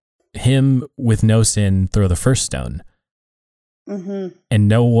 let him with no sin throw the first stone. Mm-hmm. And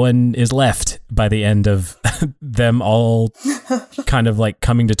no one is left by the end of them all kind of like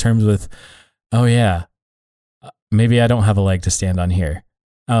coming to terms with, oh yeah, maybe I don't have a leg to stand on here.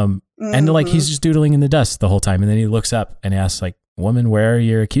 And like, he's just doodling in the dust the whole time. And then he looks up and asks like, woman, where are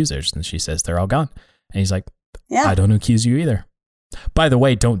your accusers? And she says, they're all gone. And he's like, yeah, I don't accuse you either. By the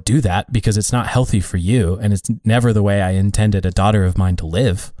way, don't do that because it's not healthy for you. And it's never the way I intended a daughter of mine to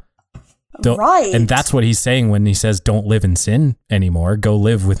live. Right. And that's what he's saying when he says, don't live in sin anymore. Go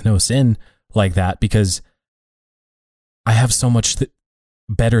live with no sin like that, because I have so much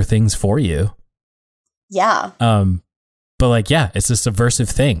better things for you. Yeah. But like, yeah, it's a subversive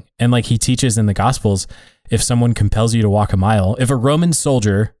thing. And like he teaches in the Gospels, if someone compels you to walk a mile, if a Roman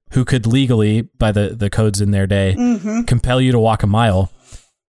soldier who could legally, by the codes in their day, compel you to walk a mile,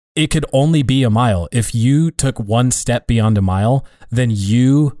 it could only be a mile. If you took one step beyond a mile, then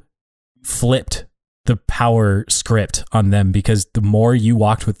you flipped the power script on them, because the more you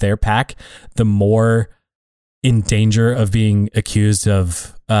walked with their pack, the more in danger of being accused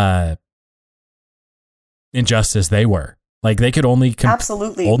of injustice they were. Like they could only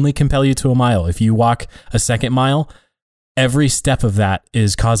only compel you to a mile. If you walk a second mile, every step of that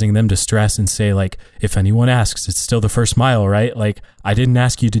is causing them to stress and say like, if anyone asks, it's still the first mile, right? Like I didn't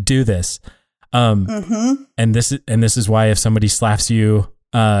ask you to do this. And this is why if somebody slaps you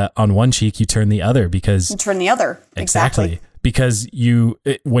on one cheek, you turn the other, because you turn the other. Exactly. Because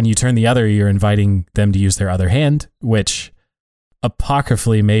when you turn the other, you're inviting them to use their other hand, which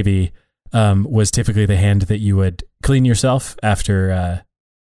apocryphally maybe was typically the hand that you would clean yourself after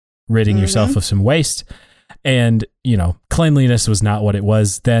ridding yourself of some waste. And, cleanliness was not what it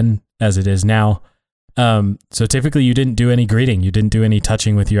was then as it is now. So typically you didn't do any greeting. You didn't do any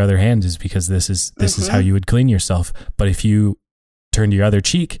touching with your other hand, is because this is how you would clean yourself. But if you turned your other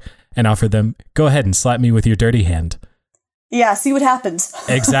cheek and offered them, go ahead and slap me with your dirty hand. Yeah, see what happens.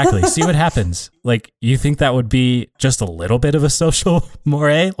 Exactly. See what happens. Like, you think that would be just a little bit of a social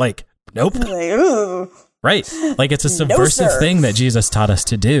moray? Like, nope. Like, ooh. Right. Like, it's a subversive thing that Jesus taught us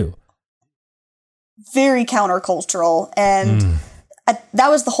to do. Very countercultural. And that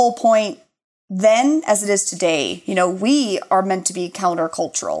was the whole point then as it is today. We are meant to be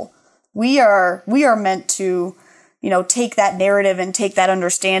countercultural. We are meant to, take that narrative and take that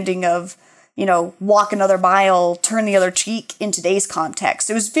understanding of, walk another mile, turn the other cheek in today's context.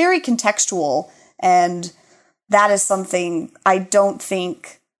 It was very contextual, and that is something I don't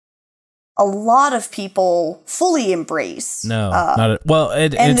think a lot of people fully embrace. No, not at, well.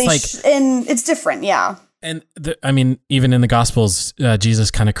 And it's different, yeah. And even in the Gospels,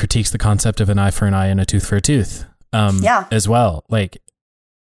 Jesus kind of critiques the concept of an eye for an eye and a tooth for a tooth. As well. Like,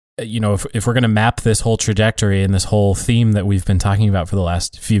 if we're going to map this whole trajectory and this whole theme that we've been talking about for the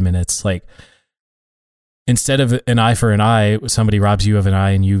last few minutes, like, instead of an eye for an eye, somebody robs you of an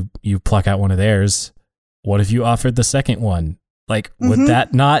eye and you pluck out one of theirs. What if you offered the second one? Like, would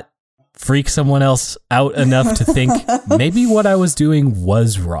that not freak someone else out enough to think maybe what I was doing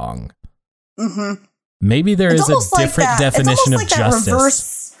was wrong? Maybe there is a different definition of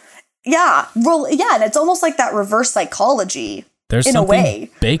justice. And it's almost like that reverse psychology. There's in something a way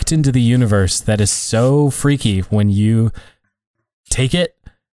baked into the universe that is so freaky when you take it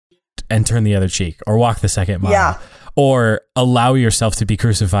and turn the other cheek, or walk the second mile, or allow yourself to be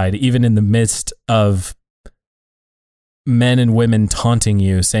crucified, even in the midst of men and women taunting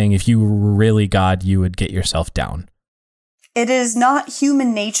you, saying if you were really God, you would get yourself down. It is not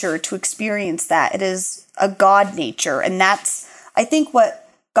human nature to experience that. It is a God nature. And that's, I think, what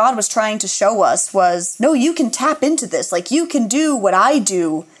God was trying to show us was, no, you can tap into this. Like, you can do what I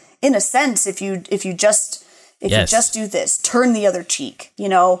do in a sense if you just do this, turn the other cheek.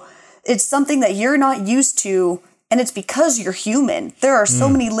 It's something that you're not used to, and it's because you're human. There are so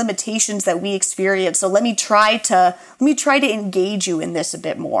many limitations that we experience. So let me try to engage you in this a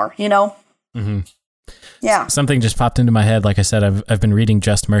bit more, Mm-hmm. Yeah. Something just popped into my head. Like I said, I've been reading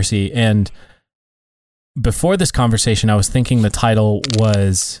Just Mercy, and before this conversation, I was thinking the title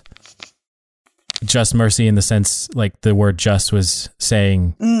was just mercy in the sense like the word just was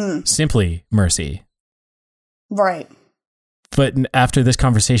saying simply mercy. Right. But after this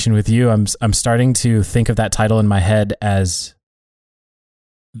conversation with you, I'm starting to think of that title in my head as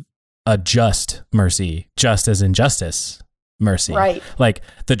a just mercy, just as in justice mercy. Right. Like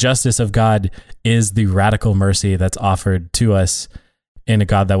the justice of God is the radical mercy that's offered to us in a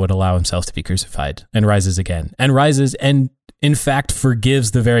God that would allow himself to be crucified and rises again and rises and in fact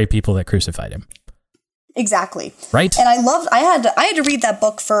forgives the very people that crucified him. Exactly. Right. And I had to read that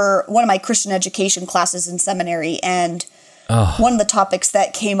book for one of my Christian education classes in seminary. And one of the topics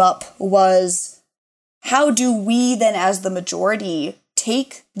that came up was, how do we then as the majority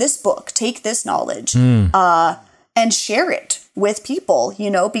take this book, take this knowledge, and share it with people,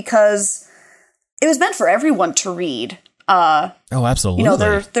 because it was meant for everyone to read. Oh, absolutely.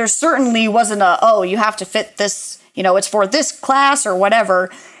 There certainly wasn't you have to fit this, it's for this class or whatever.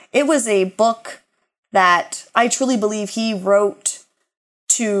 It was a book that I truly believe he wrote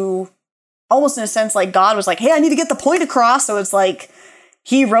to almost in a sense like God was like, hey, I need to get the point across. So it's like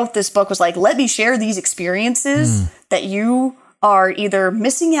he wrote this book was like, let me share these experiences that you are either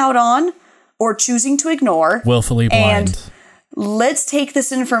missing out on or choosing to ignore. Willfully blind. And let's take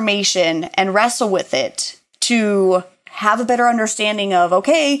this information and wrestle with it to have a better understanding of,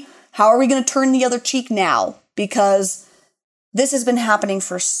 okay, how are we going to turn the other cheek now? Because this has been happening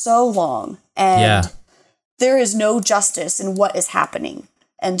for so long and there is no justice in what is happening.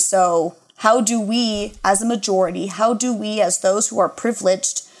 And so how do we as a majority, how do we as those who are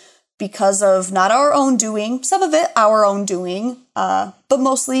privileged because of not our own doing, some of it our own doing, but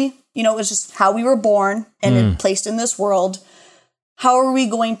mostly, it's just how we were born and placed in this world. How are we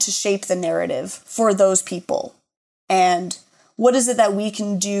going to shape the narrative for those people? And what is it that we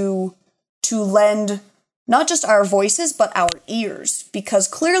can do to lend not just our voices, but our ears? Because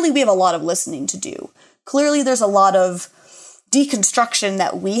clearly we have a lot of listening to do. Clearly there's a lot of deconstruction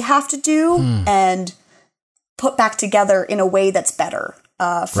that we have to do and put back together in a way that's better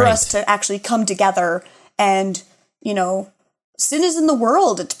for us to actually come together. And, sin is in the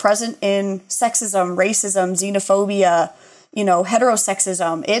world. It's present in sexism, racism, xenophobia,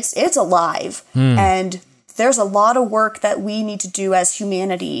 heterosexism. It's alive. And there's a lot of work that we need to do as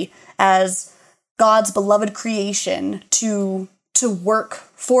humanity, as God's beloved creation, to work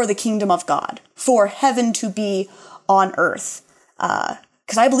for the kingdom of God, for heaven to be on earth.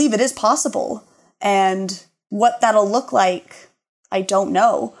 Because I believe it is possible. And what that'll look like, I don't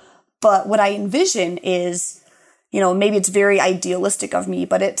know. But what I envision is, maybe it's very idealistic of me,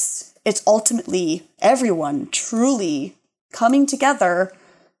 but it's ultimately everyone truly coming together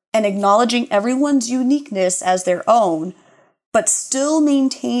and acknowledging everyone's uniqueness as their own, but still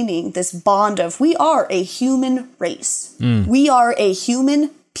maintaining this bond of we are a human race. We are a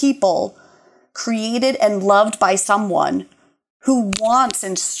human people created and loved by someone who wants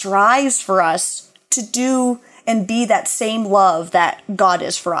and strives for us to do and be that same love that God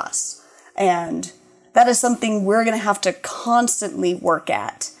is for us. And that is something we're going to have to constantly work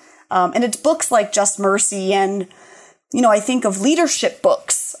at. And it's books like Just Mercy and, I think of leadership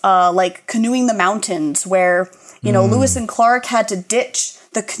books like Canoeing the Mountains, where, Lewis and Clark had to ditch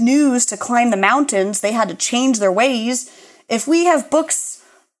the canoes to climb the mountains. They had to change their ways. If we have books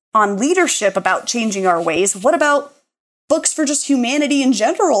on leadership about changing our ways, what about books for just humanity in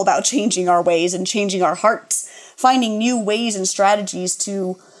general about changing our ways and changing our hearts, finding new ways and strategies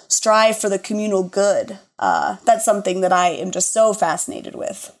to strive for the communal good? That's something that I am just so fascinated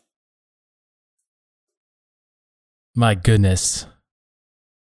with. My goodness.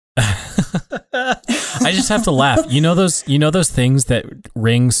 I just have to laugh. Those things that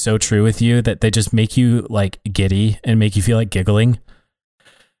ring so true with you that they just make you like giddy and make you feel like giggling.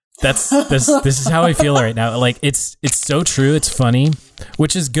 This is how I feel right now. Like it's so true. It's funny,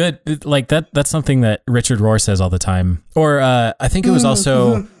 which is good. Like that's something that Richard Rohr says all the time. Or I think it was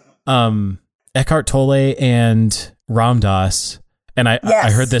also Eckhart Tolle and Ram Dass. And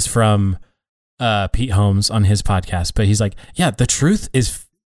I heard this from Pete Holmes on his podcast, but he's like, yeah, the truth is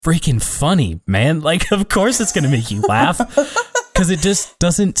freaking funny, man. Like, of course it's going to make you laugh because it just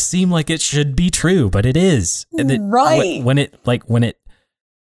doesn't seem like it should be true, but it is. And when it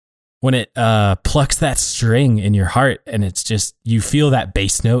plucks that string in your heart and it's just, you feel that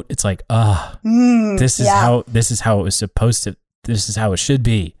bass note. It's like, this is how it was supposed to, this is how it should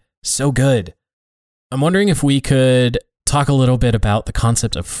be. So good. I'm wondering if we could talk a little bit about the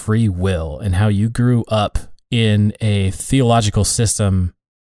concept of free will and how you grew up in a theological system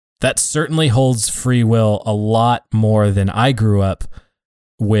that certainly holds free will a lot more than I grew up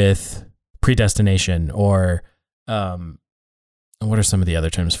with predestination, or what are some of the other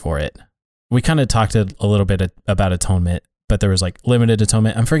terms for it? We kind of talked a little bit about atonement, but there was like limited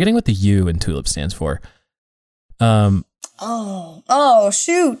atonement. I'm forgetting what the U in TULIP stands for. Oh,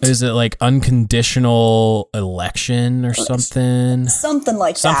 shoot. Is it like unconditional election or something? Something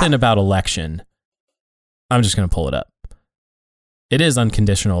like that. Something about election. I'm just going to pull it up. It is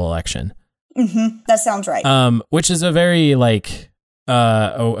unconditional election. Mm-hmm. That sounds right. Which is a very like,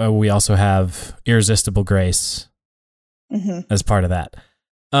 we also have irresistible grace as part of that.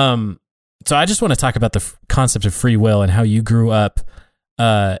 So I just want to talk about the concept of free will and how you grew up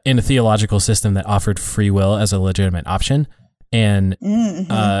in a theological system that offered free will as a legitimate option, and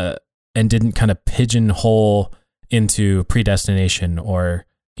didn't kind of pigeonhole into predestination, or,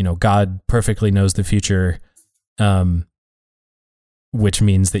 you know, God perfectly knows the future, which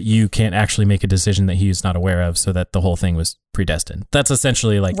means that you can't actually make a decision that he's not aware of, so that the whole thing was predestined. That's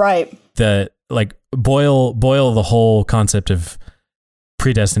essentially like boil the whole concept of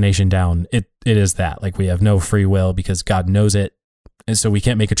predestination down. It is that, like, we have no free will because God knows it, and so we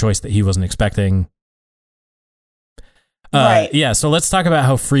can't make a choice that he wasn't expecting. Yeah, so let's talk about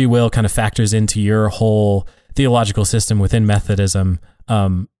how free will kind of factors into your whole theological system within Methodism,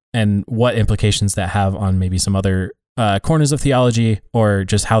 and what implications that have on maybe some other corners of theology, or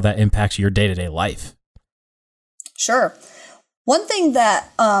just how that impacts your day-to-day life. Sure. One thing that,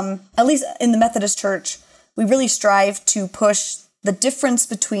 at least in the Methodist Church, we really strive to push the difference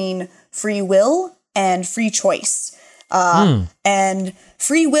between free will and free choice. And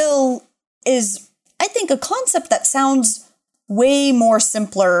free will is, I think, a concept that sounds way more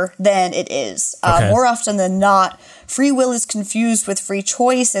simpler than it is. More often than not, free will is confused with free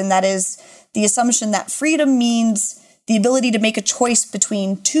choice, and that is the assumption that freedom means the ability to make a choice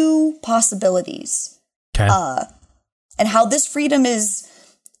between two possibilities. Okay. And how this freedom is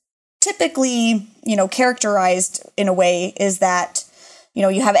typically, you know, characterized in a way is that, you know,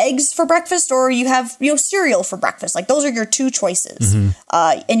 you have eggs for breakfast, or you have, you know, cereal for breakfast. Like, those are your two choices.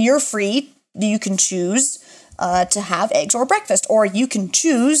 And you're free. You can choose to have eggs or breakfast, or you can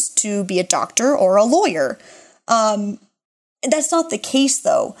choose to be a doctor or a lawyer. That's not the case,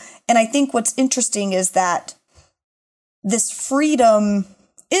 though. And I think what's interesting is that this freedom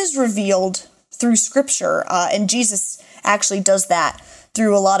is revealed through Scripture, and Jesus actually does that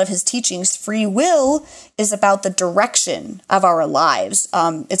through a lot of his teachings. Free will is about the direction of our lives.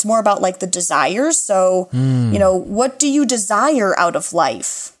 It's more about like the desires. So, you know, what do you desire out of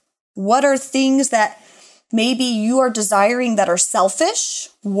life? What are things that maybe you are desiring that are selfish?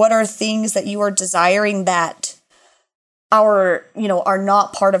 What are things that you are desiring that are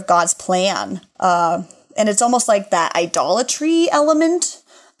not part of God's plan? And it's almost like that idolatry element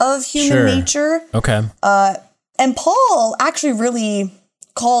of human nature. Okay. And Paul actually really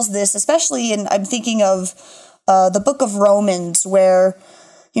calls this, especially I'm thinking of the book of Romans, where,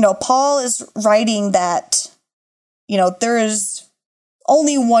 you know, Paul is writing that, you know, there is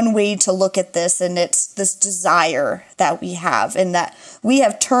only one way to look at this, and it's this desire that we have, and that we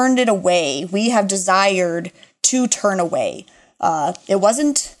have turned it away. We have desired to turn away. It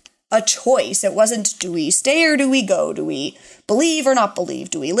wasn't a choice. It wasn't, do we stay or do we go? Do we believe or not believe?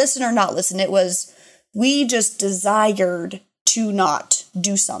 Do we listen or not listen? It was, we just desired to not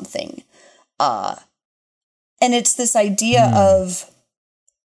do something. And it's this idea of,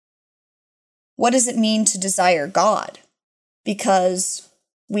 what does it mean to desire God? Because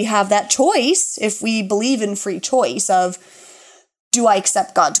we have that choice, if we believe in free choice, of, do I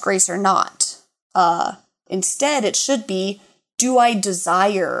accept God's grace or not? Instead, it should be, do I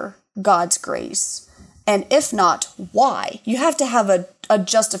desire God's grace? And if not, why? You have to have a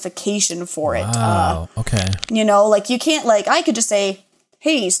justification for it. Wow. Okay. You know, like, you can't, like, I could just say,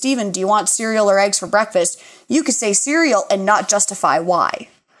 hey, Stephen, do you want cereal or eggs for breakfast? You could say cereal and not justify why.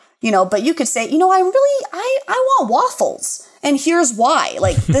 You know, but you could say, you know, I want waffles, and here's why.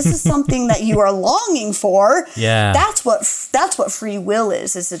 Like, this is something that you are longing for. Yeah. That's what free will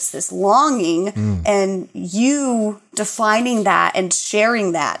is it's this longing, and you defining that and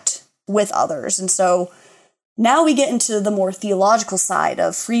sharing that with others. And so now we get into the more theological side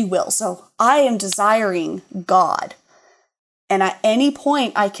of free will. So I am desiring God. And at any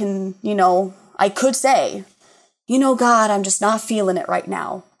point I can, you know, I could say, you know, God, I'm just not feeling it right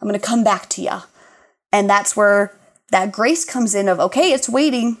now. I'm going to come back to you. And that's where that grace comes in of, okay, it's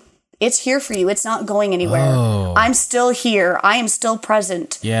waiting. It's here for you. It's not going anywhere. Oh. I'm still here. I am still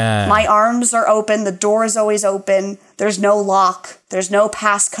present. Yeah. My arms are open. The door is always open. There's no lock. There's no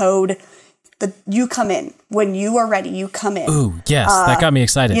passcode. You come in. When you are ready, you come in. Ooh, yes. That got me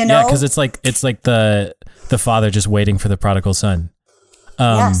excited. You know? Yeah, because it's like the father just waiting for the prodigal son.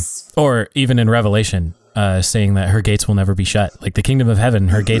 Yes. Or even in Revelation, saying that her gates will never be shut. Like the kingdom of heaven,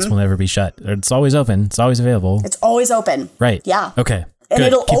 her gates will never be shut. It's always open. It's always available. It's always open. Right. Yeah. Okay. And Good.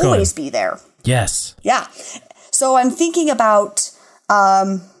 it'll Keep always going. be there. Yes. Yeah. So I'm thinking about,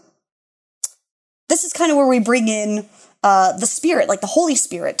 this is kind of where we bring in the Spirit, like the Holy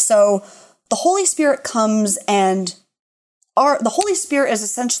Spirit. So the Holy Spirit comes and the Holy Spirit is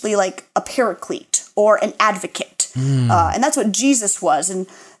essentially like a paraclete or an advocate. And that's what Jesus was. And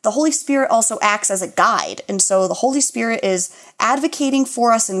the Holy Spirit also acts as a guide. And so the Holy Spirit is advocating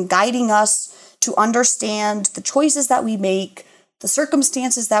for us and guiding us to understand the choices that we make, the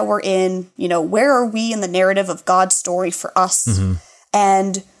circumstances that we're in, where are we in the narrative of God's story for us,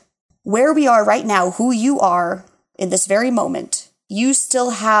 and where we are right now, who you are in this very moment. You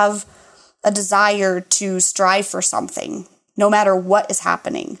still have a desire to strive for something, no matter what is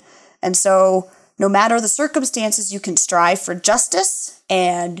happening. And so no matter the circumstances, you can strive for justice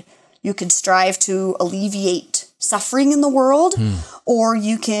and you can strive to alleviate suffering in the world, or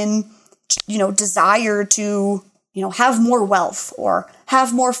you can, desire to have more wealth or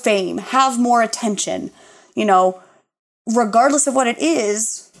have more fame, have more attention, regardless of what it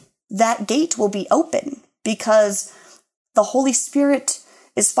is, that gate will be open because the Holy Spirit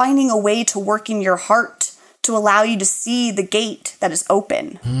is finding a way to work in your heart to allow you to see the gate that is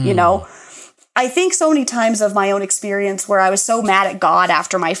open, I think so many times of my own experience where I was so mad at God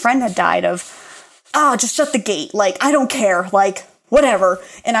after my friend had died just shut the gate. Like, I don't care. Like, whatever.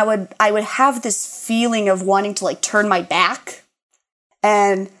 And I would have this feeling of wanting to like turn my back,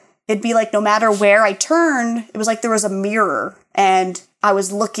 and it'd be like no matter where I turned, it was like there was a mirror and I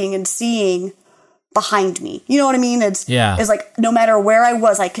was looking and seeing behind me. You know what I mean? It's like no matter where I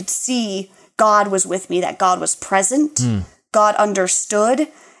was, I could see God was with me, that God was present, God understood,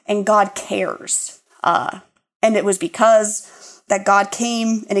 and God cares. And it was because that God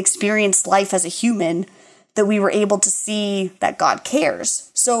came and experienced life as a human that we were able to see that God cares.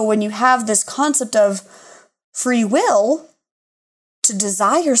 So when you have this concept of free will to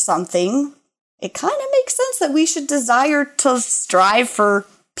desire something, it kind of makes sense that we should desire to strive for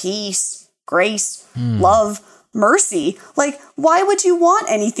peace, grace, love, mercy. Like, why would you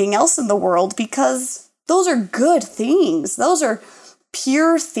want anything else in the world? Because those are good things. Those are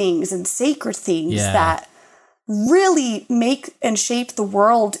pure things and sacred things that really make and shape the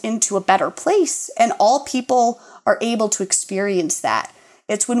world into a better place. And all people are able to experience that.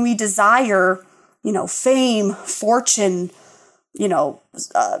 It's when we desire, fame, fortune,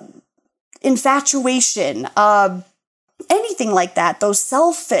 infatuation, anything like that, those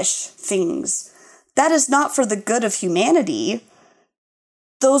selfish things, that is not for the good of humanity.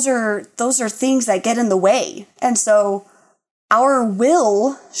 Those are things that get in the way. And so our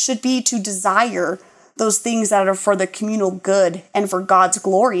will should be to desire those things that are for the communal good and for God's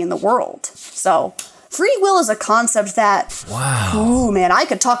glory in the world. So free will is a concept that, ooh, man, I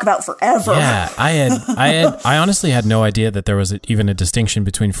could talk about forever. Yeah, I honestly had no idea that there was even a distinction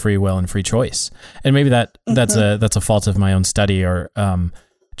between free will and free choice. And maybe that's a fault of my own study, or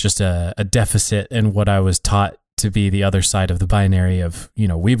just a deficit in what I was taught to be the other side of the binary of,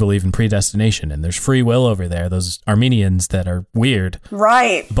 we believe in predestination and there's free will over there. Those Armenians that are weird.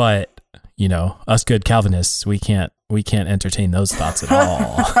 Right. But, us good Calvinists, we can't entertain those thoughts at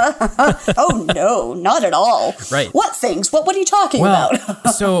all. Oh no, not at all. Right. What things? What are you talking about?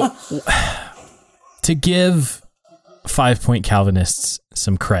 So to give 5 Point Calvinists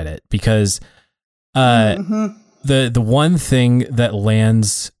some credit, because the one thing that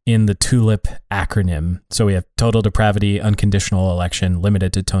lands in the TULIP acronym, so we have total depravity, unconditional election,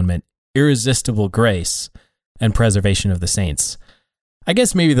 limited atonement, irresistible grace, and preservation of the saints. I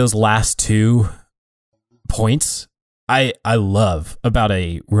guess maybe those last 2 points I love about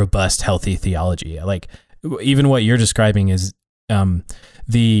a robust, healthy theology. Like even what you're describing is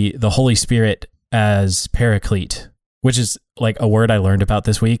the Holy Spirit as paraclete, which is like a word I learned about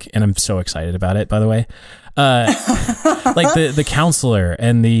this week, and I'm so excited about it, by the way. Like the counselor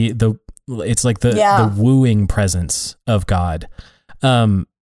and it's like the wooing presence of God.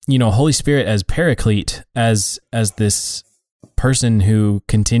 Holy Spirit as paraclete, as this person who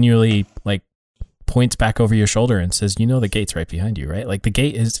continually like points back over your shoulder and says, the gate's right behind you, right? Like the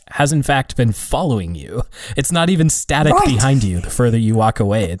gate has in fact been following you. It's not even static behind you the further you walk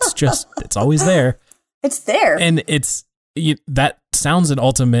away. It's always there. It's there. And that sounds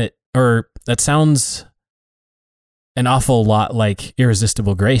that sounds an awful lot like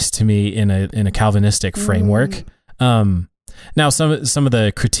irresistible grace to me in a Calvinistic framework. Now some of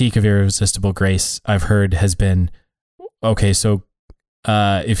the critique of irresistible grace I've heard has been, okay, so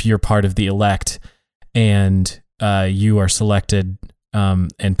if you're part of the elect and you are selected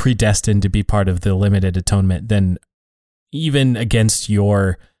and predestined to be part of the limited atonement, then even against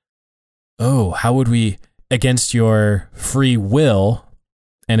your, against your free will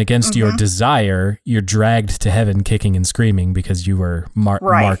and against your desire, you're dragged to heaven kicking and screaming because you were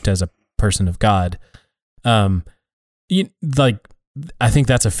marked as a person of God. I think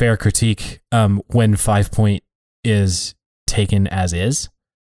that's a fair critique when 5 Point is taken as is.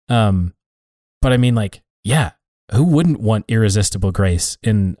 But I mean, like, yeah, who wouldn't want irresistible grace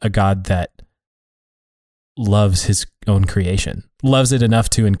in a God that loves his own creation, loves it enough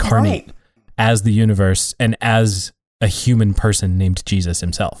to incarnate as the universe and as a human person named Jesus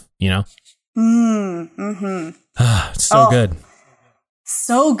himself, you know? It's so good.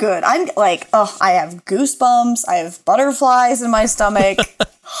 So good. I'm like, I have goosebumps. I have butterflies in my stomach.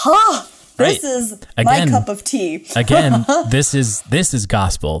 This is my cup of tea. Again, this is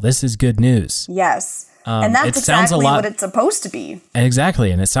gospel. This is good news. Yes. And that's exactly what it's supposed to be. Exactly.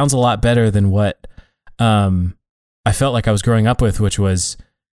 And it sounds a lot better than what I felt like I was growing up with, which was,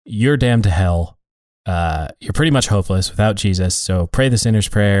 you're damned to hell. You're pretty much hopeless without Jesus. So pray the sinner's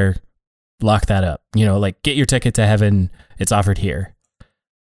prayer, lock that up. You know, like, get your ticket to heaven. It's offered here.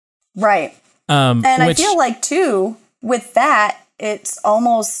 Right. I feel like, too, with that, it's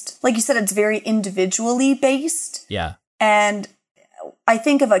almost, like you said, it's very individually based. Yeah. And I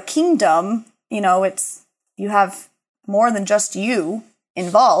think of a kingdom, you know, you have more than just you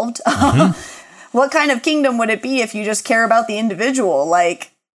involved. What kind of kingdom would it be if you just care about the individual?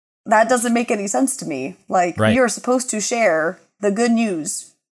 Like, that doesn't make any sense to me. Like, you're supposed to share the good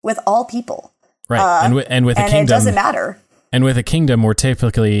news with all people. Right. And with a kingdom, it doesn't matter. And with a kingdom, we're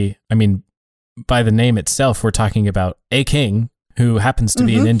typically, I mean, by the name itself, we're talking about a king who happens to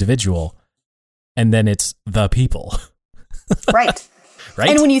be an individual, and then it's the people. Right. Right.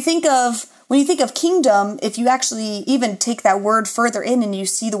 And when you think of kingdom, if you actually even take that word further in and you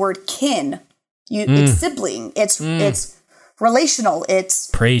see the word kin, it's sibling, it's relational, it's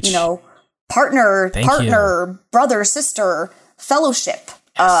Preach. You know, partner, brother, sister, fellowship.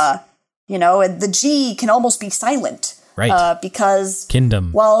 Yes. You know, and the G can almost be silent. Right. Because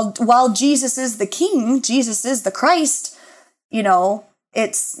kingdom. While Jesus is the king, Jesus is the Christ, you know,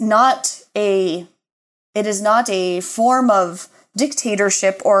 it is not a form of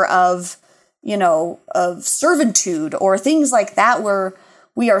dictatorship or of, you know, of servitude or things like that, where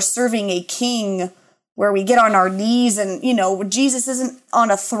we are serving a king where we get on our knees and, you know, Jesus isn't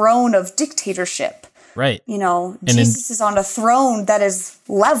on a throne of dictatorship. Right. You know, Jesus is on a throne that is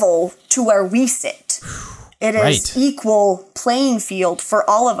level to where we sit. It is equal playing field for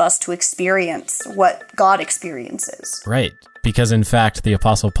all of us to experience what God experiences. Right. Because in fact, the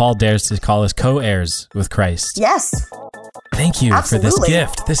Apostle Paul dares to call us co-heirs with Christ. Yes. Thank you for this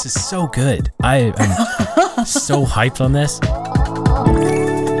gift. This is so good. I am so hyped on this.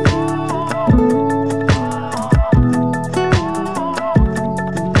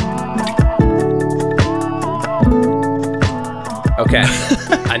 Okay.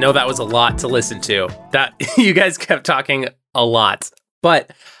 I know that was a lot to listen to. That you guys kept talking a lot.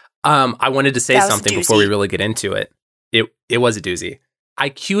 But I wanted to say something before we really get into it. It was a doozy. I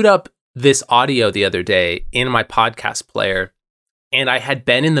queued up this audio the other day in my podcast player, and I had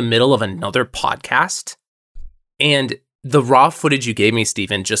been in the middle of another podcast, and the raw footage you gave me,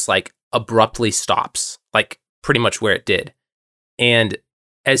 Stephen, just like abruptly stops, like pretty much where it did. And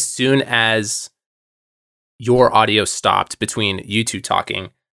as soon as your audio stopped between you two talking,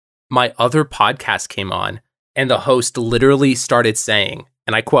 my other podcast came on, and the host literally started saying,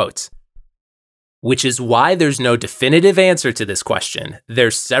 and I quote, "Which is why there's no definitive answer to this question.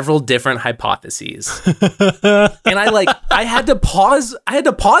 There's several different hypotheses." And I had to pause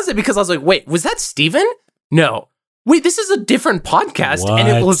it because I was like, wait, was that Steven? No. Wait, this is a different podcast. What? And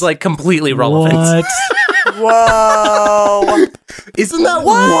it was like completely relevant. What? Whoa. Isn't that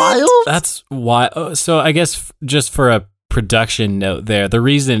wild? That's why. So I guess just for a production note there, the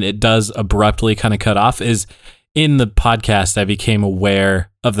reason it does abruptly kind of cut off is in the podcast, I became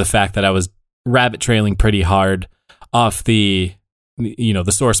aware of the fact that I was rabbit trailing pretty hard off the, you know,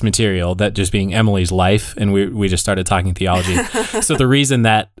 the source material, that just being Emily's life, and we just started talking theology. So the reason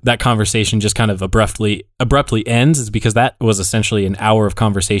that conversation just kind of abruptly ends is because that was essentially an hour of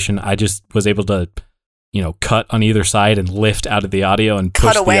conversation. I just was able to, you know, cut on either side and lift out of the audio and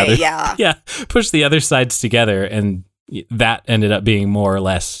push push the other sides together, and that ended up being more or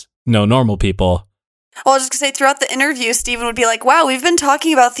less no normal people. Well, I was just going to say, throughout the interview, Stephen would be like, wow, we've been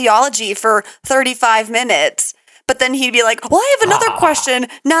talking about theology for 35 minutes. But then he'd be like, well, I have another question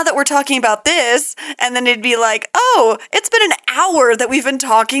now that we're talking about this. And then it'd be like, oh, it's been an hour that we've been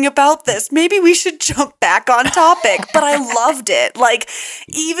talking about this. Maybe we should jump back on topic. But I loved it. Like,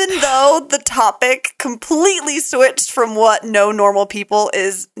 even though the topic completely switched from what No Normal People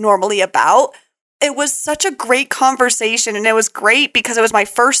is normally about, it was such a great conversation. And it was great because it was my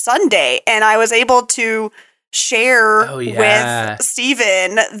first Sunday and I was able to share with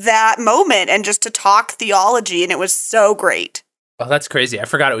Steven that moment and just to talk theology, and it was so great. Oh, that's crazy. I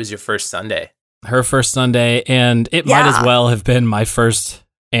forgot it was your first Sunday. Her first Sunday, and it might as well have been my first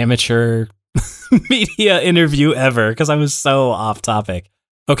amateur media interview ever because I was so off topic.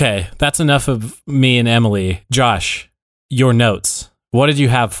 Okay, that's enough of me and Emily. Josh, your notes. What did you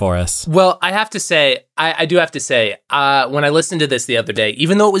have for us? Well, I have to say, I do have to say, when I listened to this the other day,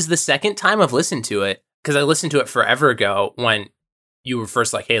 even though it was the second time I've listened to it, because I listened to it forever ago when you were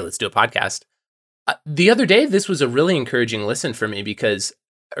first like, hey, let's do a podcast. The other day, this was a really encouraging listen for me because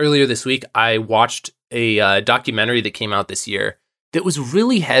earlier this week, I watched a documentary that came out this year that was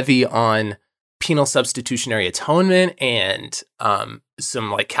really heavy on penal substitutionary atonement and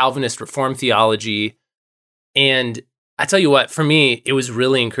some like Calvinist reform theology. And I tell you what, for me, it was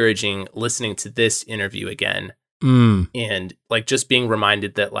really encouraging listening to this interview again. And like just being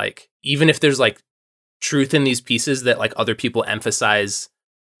reminded that like, even if there's like truth in these pieces that like other people emphasize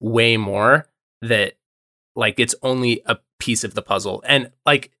way more, that like it's only a piece of the puzzle. And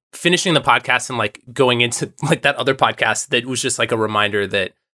like finishing the podcast and like going into like that other podcast that was just like a reminder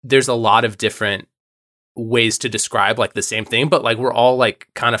that there's a lot of different ways to describe like the same thing, but like we're all like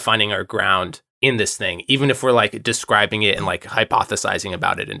kind of finding our ground in this thing, even if we're like describing it and like hypothesizing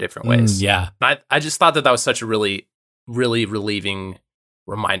about it in different ways. I just thought that was such a really, really relieving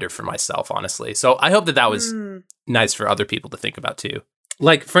reminder for myself, honestly. So I hope that was nice for other people to think about too.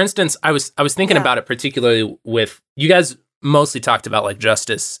 Like, for instance, I was thinking about it particularly with, you guys mostly talked about like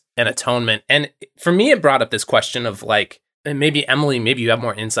justice and atonement. And for me, it brought up this question of like, and maybe Emily, maybe you have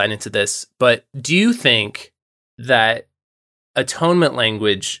more insight into this, but do you think that atonement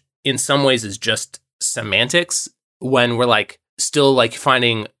language in some ways is just semantics when we're like still like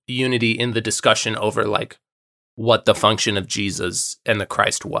finding unity in the discussion over like what the function of Jesus and the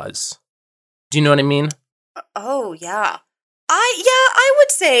Christ was? Do you know what I mean? Oh, yeah. I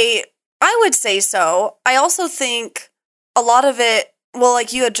would say so. I also think a lot of it, well,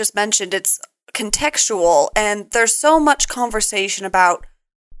 like you had just mentioned, it's contextual, and there's so much conversation about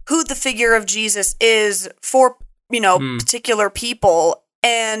who the figure of Jesus is for, particular people,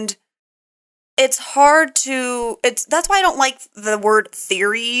 and it's hard to, that's why I don't like the word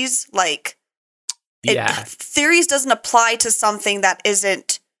theories. Like, theories doesn't apply to something that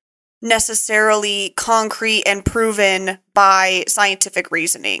isn't necessarily concrete and proven by scientific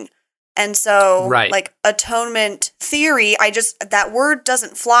reasoning. And so, like, atonement theory, that word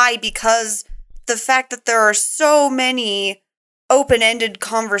doesn't fly because the fact that there are so many open-ended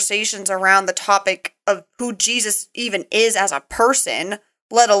conversations around the topic of who Jesus even is as a person,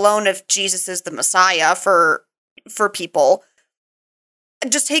 let alone if Jesus is the Messiah for people.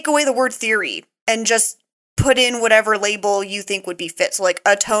 Just take away the word theory and just put in whatever label you think would be fit. So like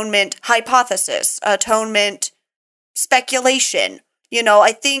atonement hypothesis, atonement speculation.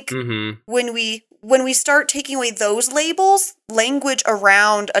 I think when we start taking away those labels, language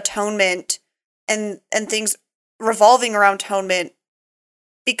around atonement and things revolving around atonement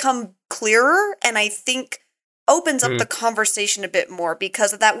become clearer, and I think opens up the conversation a bit more,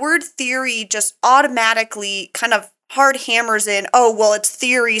 because that word theory just automatically kind of hard hammers in, oh, well, it's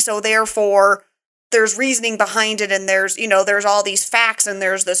theory, so therefore there's reasoning behind it, and there's all these facts, and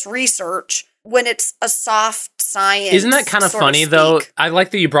there's this research, when it's a soft science. Isn't that kind of funny, though? I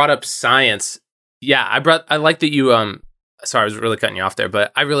like that you brought up science. Yeah, I like that you, sorry, I was really cutting you off there,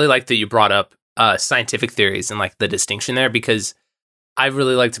 but I really like that you brought up scientific theories and like the distinction there, because I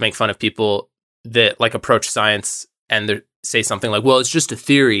really like to make fun of people that like approach science and say something like, well, it's just a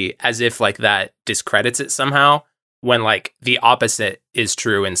theory, as if like that discredits it somehow, when like the opposite is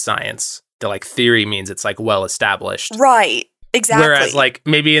true in science. The like theory means it's like well established. Right. Exactly. Whereas like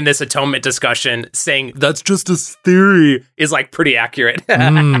maybe in this atonement discussion, saying that's just a theory is like pretty accurate.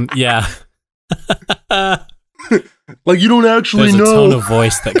 Yeah. Like you don't actually There's know. There's a tone of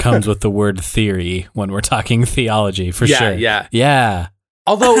voice that comes with the word theory when we're talking theology, for sure. Yeah.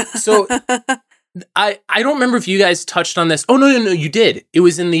 Although, so I don't remember if you guys touched on this. Oh, no, you did. It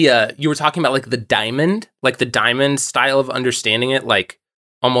was in the, you were talking about like the diamond style of understanding it, like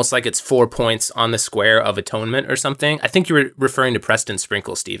almost like it's 4 points on the square of atonement or something. I think you were referring to Preston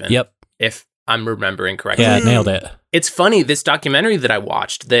Sprinkle, Stephen. Yep. If I'm remembering correctly. Yeah, nailed it. It's funny, this documentary that I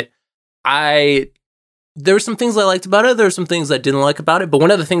watched that I there were some things I liked about it. There were some things I didn't like about it. But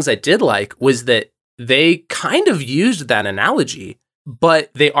one of the things I did like was that they kind of used that analogy,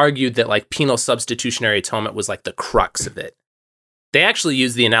 but they argued that like penal substitutionary atonement was like the crux of it. They actually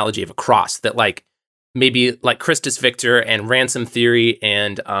used the analogy of a cross, that like maybe like Christus Victor and ransom theory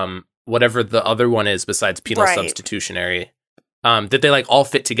and whatever the other one is besides penal substitutionary, that they like all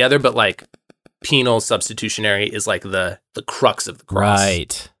fit together, but like penal substitutionary is like the crux of the cross.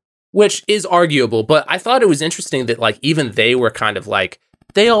 Right. Which is arguable, but I thought it was interesting that like even they were kind of like,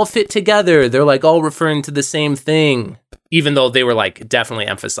 they all fit together. They're like all referring to the same thing, even though they were like definitely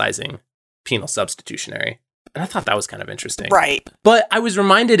emphasizing penal substitutionary. And I thought that was kind of interesting. Right. But I was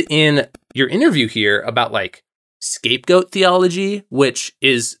reminded in your interview here about like scapegoat theology, which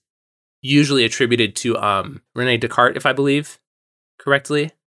is usually attributed to Rene Descartes, if I believe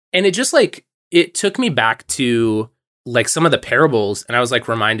correctly. And it just like, it took me back to like some of the parables, and I was like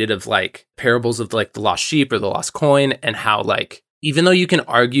reminded of like parables of like the lost sheep or the lost coin, and how like, even though you can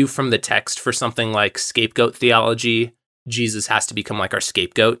argue from the text for something like scapegoat theology, Jesus has to become like our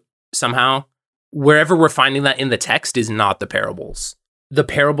scapegoat somehow. Wherever we're finding that in the text is not the parables. The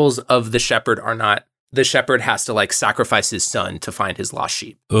parables of the shepherd are not, the shepherd has to like sacrifice his son to find his lost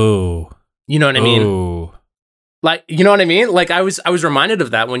sheep. Ooh. You know what I mean? Ooh. Like, you know what I mean? Like I was reminded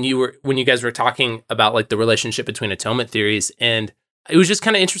of that when you guys were talking about like the relationship between atonement theories, and it was just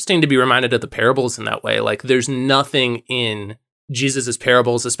kind of interesting to be reminded of the parables in that way. Like there's nothing in Jesus's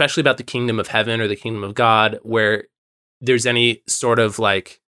parables, especially about the kingdom of heaven or the kingdom of God, where there's any sort of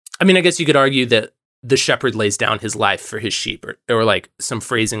like, I mean, I guess you could argue that the shepherd lays down his life for his sheep, or like some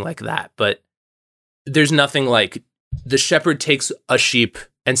phrasing like that, but there's nothing like the shepherd takes a sheep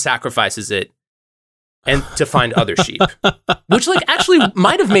and sacrifices it and to find other sheep, which like actually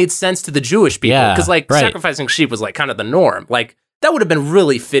might have made sense to the Jewish people, because like sacrificing sheep was like kind of the norm. Like that would have been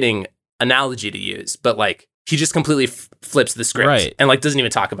really fitting analogy to use, but like he just completely flips the script and like doesn't even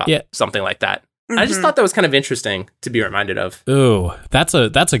talk about something like that. Mm-hmm. I just thought that was kind of interesting to be reminded of. Ooh, that's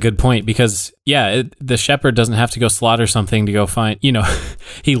a good point, because the shepherd doesn't have to go slaughter something to go find,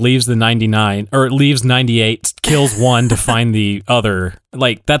 he leaves the 99 or leaves 98, kills one to find the other.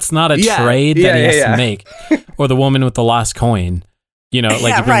 Like that's not a trade that he has to make. Or the woman with the lost coin, like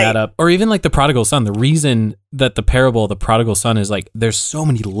you bring that up. Or even like the prodigal son. The reason that the parable of the prodigal son is like, there's so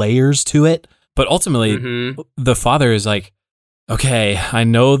many layers to it, but ultimately the father is like, okay, I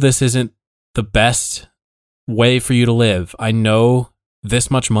know this isn't the best way for you to live. I know this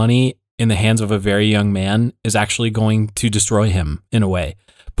much money in the hands of a very young man is actually going to destroy him in a way,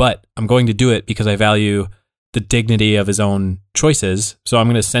 but I'm going to do it because I value the dignity of his own choices. So I'm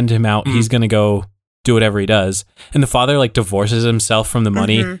going to send him out. He's going to go do whatever he does. And the father like divorces himself from the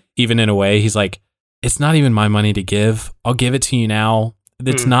money, even in a way. He's like, it's not even my money to give. I'll give it to you now.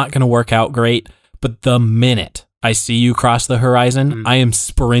 It's not going to work out great. But the minute I see you cross the horizon, I am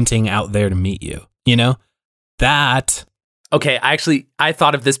sprinting out there to meet you. That. Okay, I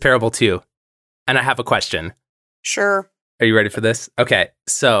thought of this parable too, and I have a question. Sure. Are you ready for this? Okay,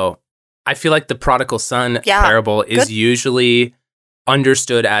 so I feel like the prodigal son parable is usually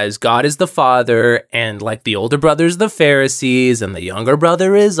understood as God is the father, and like the older brother is the Pharisees, and the younger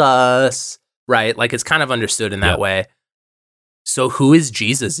brother is us, right? Like it's kind of understood in that way. So who is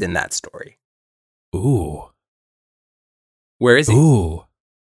Jesus in that story? Ooh. Where is he? Ooh.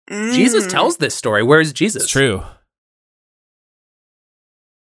 Jesus tells this story. Where is Jesus? It's true.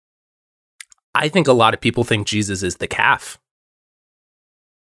 I think a lot of people think Jesus is the calf.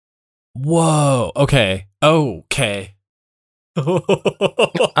 Whoa. Okay.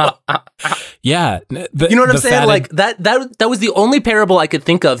 Yeah. You know what I'm saying? Like that was the only parable I could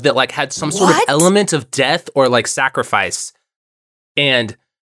think of that like had some sort of element of death or like sacrifice. And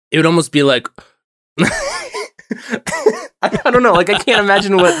it would almost be like, I don't know. Like I can't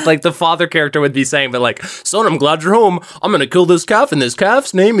imagine what like the father character would be saying, but like, son, I'm glad you're home. I'm going to kill this calf, and this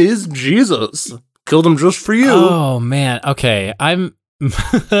calf's name is Jesus. Killed him just for you. Oh man. Okay. And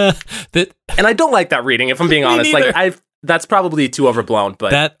I don't like that reading, if I'm being honest. Neither. Like that's probably too overblown,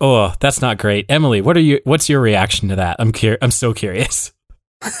 but that's not great. Emily, what's your reaction to that? I'm so curious.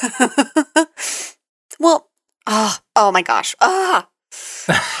 Well, oh my gosh.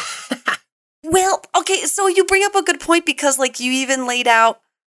 Well, okay, so you bring up a good point, because like you even laid out,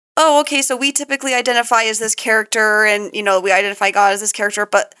 so we typically identify as this character, and we identify God as this character,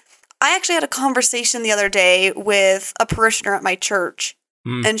 but I actually had a conversation the other day with a parishioner at my church,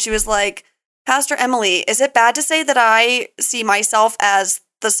 and she was like, Pastor Emily, is it bad to say that I see myself as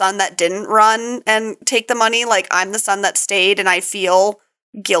the son that didn't run and take the money? Like I'm the son that stayed, and I feel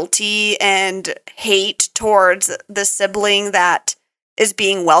guilty and hate towards the sibling that is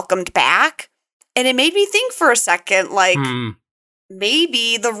being welcomed back. And it made me think for a second, like,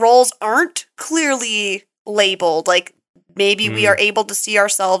 maybe the roles aren't clearly labeled. Like, maybe we are able to see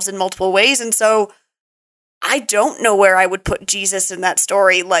ourselves in multiple ways. And so I don't know where I would put Jesus in that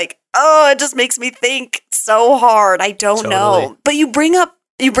story. Like, it just makes me think so hard. I don't know. But you bring up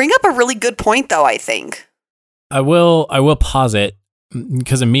a really good point, though, I think. I will posit,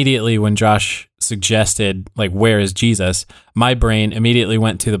 because immediately when Josh suggested, like, where is Jesus, my brain immediately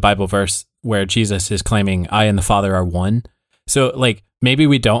went to the Bible verse where Jesus is claiming, I and the Father are one. So, like, maybe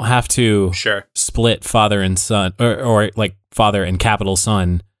we don't have to split Father and Son, or like Father and capital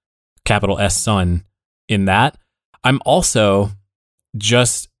Son, capital S Son in that. I'm also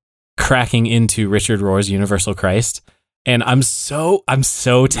just cracking into Richard Rohr's Universal Christ. And I'm so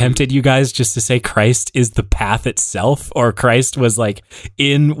tempted, you guys, just to say Christ is the path itself, or Christ was like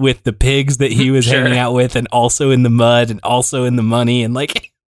in with the pigs that he was hanging out with, and also in the mud, and also in the money, and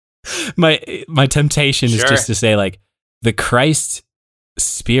like my temptation is just to say, like, the Christ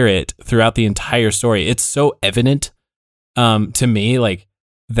spirit throughout the entire story. It's so evident to me, like,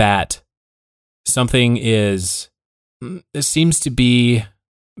 that something it seems to be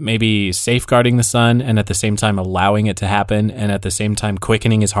maybe safeguarding the Son, and at the same time allowing it to happen, and at the same time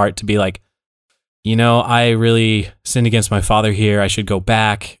quickening his heart to be like, you know, I really sinned against my Father here. I should go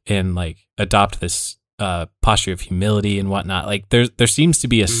back and like adopt this posture of humility and whatnot. Like, there seems to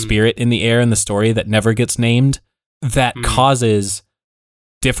be a spirit in the air in the story that never gets named that causes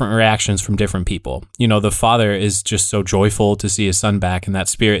different reactions from different people. You know, the Father is just so joyful to see his Son back, and that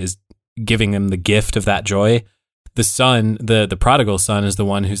spirit is giving him the gift of that joy. The Son, the prodigal son, is the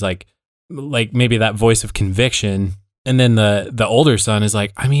one who's like maybe that voice of conviction. And then the older son is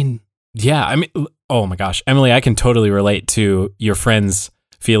like, oh my gosh, Emily, I can totally relate to your friends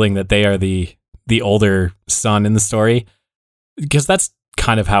feeling that they are the older son in the story, because that's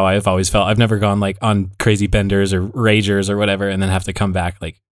kind of how I've always felt. I've never gone like on crazy benders or ragers or whatever, and then have to come back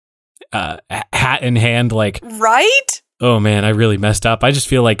like hat in hand, like, right? Oh man, I really messed up. I just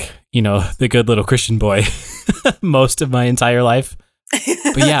feel like, you know, the good little Christian boy most of my entire life.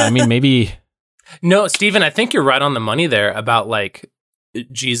 But yeah, I mean, maybe. No, Stephen, I think you're right on the money there about like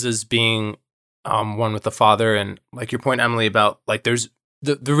Jesus being one with the Father, and like your point, Emily, about like there's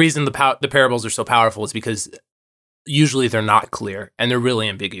the reason the parables are so powerful is because usually they're not clear and they're really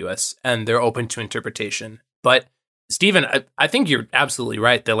ambiguous and they're open to interpretation. But Stephen, I think you're absolutely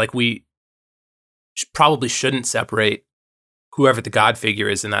right that like we probably shouldn't separate whoever the God figure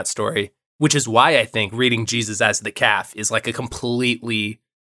is in that story, which is why I think reading Jesus as the calf is like a completely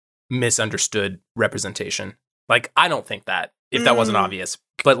misunderstood representation. Like, I don't think that, if that wasn't obvious,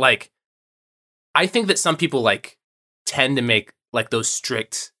 but like, I think that some people like tend to make like those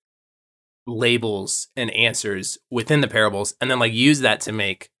strict labels and answers within the parables, and then like use that to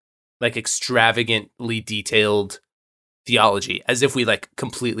make like extravagantly detailed theology as if we like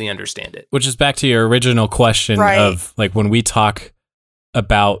completely understand it. Which is back to your original question of like, when we talk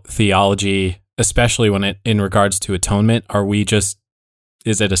about theology, especially when it in regards to atonement,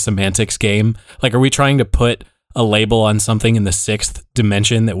 is it a semantics game? Like, are we trying to put a label on something in the sixth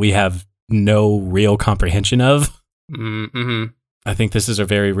dimension that we have no real comprehension of? Mm-hmm. I think this is a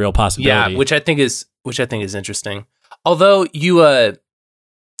very real possibility. Yeah, which I think is interesting. Although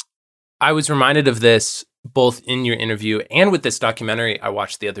I was reminded of this both in your interview and with this documentary I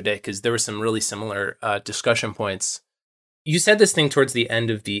watched the other day, because there were some really similar discussion points. You said this thing towards the end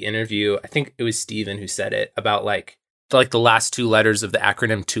of the interview. I think it was Steven who said it about like the last two letters of the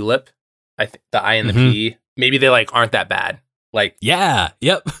acronym TULIP. I think the I and the P. Maybe they like aren't that bad. Like, yeah,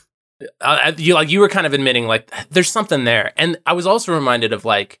 yep. You were kind of admitting like there's something there, and I was also reminded of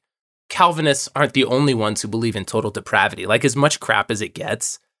like Calvinists aren't the only ones who believe in total depravity. Like, as much crap as it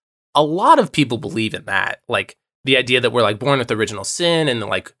gets, a lot of people believe in that. Like the idea that we're like born with original sin and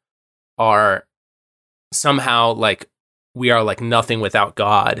like are somehow like we are like nothing without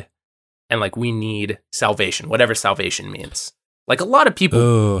God, and like we need salvation, whatever salvation means. Like a lot of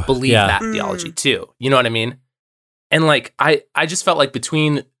people believe that theology too. You know what I mean? And like I just felt like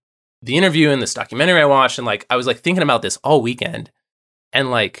between the interview and this documentary I watched, and like I was like thinking about this all weekend,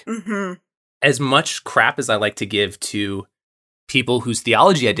 and like as much crap as I like to give to people whose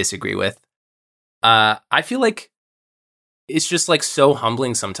theology I disagree with, I feel like it's just like so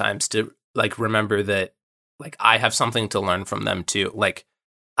humbling sometimes to like remember that like I have something to learn from them too. Like,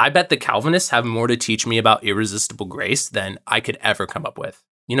 I bet the Calvinists have more to teach me about irresistible grace than I could ever come up with.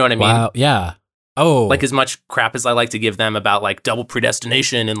 You know what I mean? Wow. Yeah. Oh, like as much crap as I like to give them about like double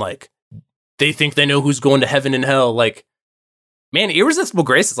predestination and like they think they know who's going to heaven and hell. Like, man, irresistible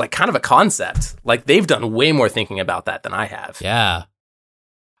grace is like kind of a concept. Like, they've done way more thinking about that than I have. Yeah.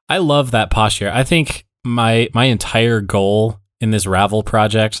 I love that posture. I think my entire goal in this Ravel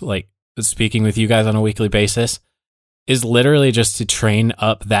project, like speaking with you guys on a weekly basis, is literally just to train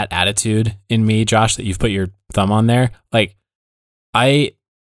up that attitude in me, Josh, that you've put your thumb on there. Like, I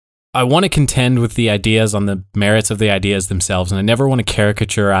want to contend with the ideas on the merits of the ideas themselves, and I never want to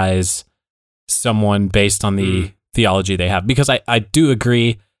caricaturize someone based on the theology they have, because I do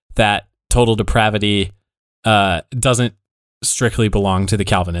agree that total depravity doesn't strictly belong to the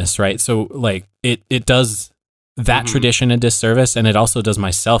Calvinists, right? So like it does that tradition a disservice, and it also does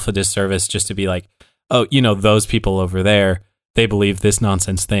myself a disservice just to be like, oh, you know, those people over there, they believe this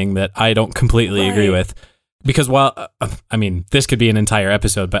nonsense thing that I don't completely agree with. Because while, I mean, this could be an entire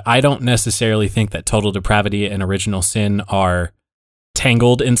episode, but I don't necessarily think that total depravity and original sin are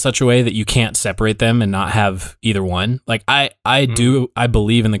tangled in such a way that you can't separate them and not have either one. Like I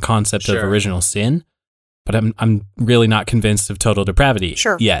believe in the concept of original sin, but I'm really not convinced of total depravity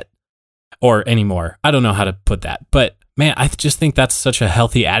yet or anymore. I don't know how to put that, but man, I just think that's such a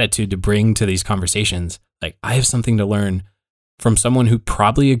healthy attitude to bring to these conversations. Like, I have something to learn from someone who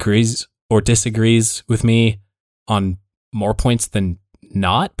probably agrees or disagrees with me on more points than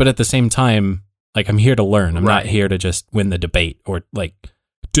not, but at the same time, like, I'm here to learn. I'm not here to just win the debate or like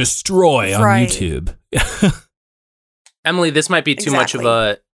destroy on YouTube. Emily, this might be too much of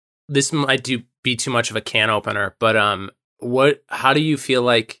a be too much of a can opener, but how do you feel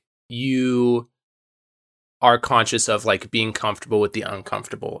like you are conscious of like being comfortable with the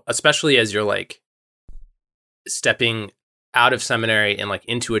uncomfortable, especially as you're like stepping out of seminary and like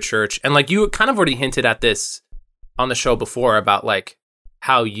into a church? And like you kind of already hinted at this on the show before about like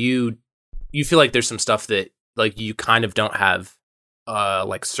how you feel like there's some stuff that like you kind of don't have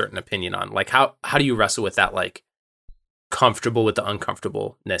like certain opinion on. Like how do you wrestle with that, like comfortable with the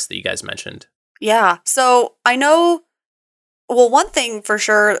uncomfortableness that you guys mentioned? Yeah. So I know, well, one thing for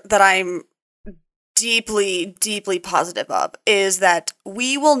sure that I'm deeply, deeply positive of is that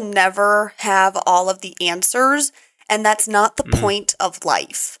we will never have all of the answers. And that's not the point of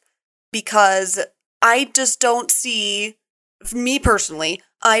life, because I just don't see, me personally,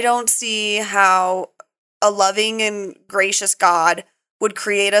 I don't see how a loving and gracious God would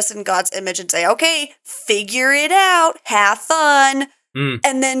create us in God's image and say, okay, figure it out, have fun,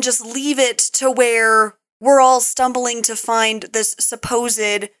 and then just leave it to where we're all stumbling to find this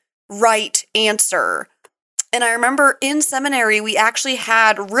supposed right answer. And I remember in seminary, we actually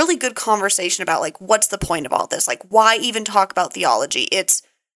had really good conversation about like, what's the point of all this? Like, why even talk about theology?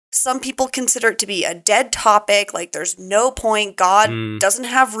 Some people consider it to be a dead topic. Like, there's no point. God doesn't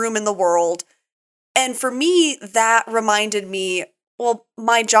have room in the world. And for me, that reminded me, well,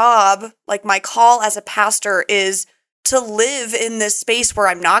 my job, like my call as a pastor, is to live in this space where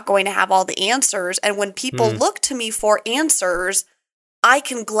I'm not going to have all the answers. And when people look to me for answers, I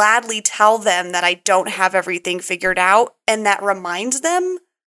can gladly tell them that I don't have everything figured out. And that reminds them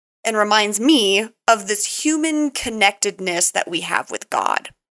and reminds me of this human connectedness that we have with God.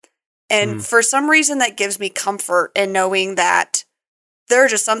 And for some reason, that gives me comfort in knowing that there are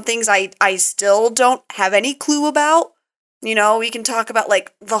just some things I still don't have any clue about. You know, we can talk about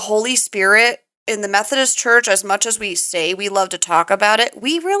like the Holy Spirit in the Methodist Church. As much as we say we love to talk about it,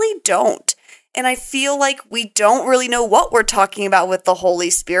 we really don't. And I feel like we don't really know what we're talking about with the Holy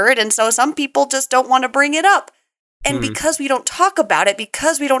Spirit. And so some people just don't want to bring it up. And because we don't talk about it,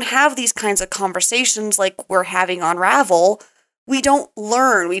 because we don't have these kinds of conversations like we're having on Ravel, we don't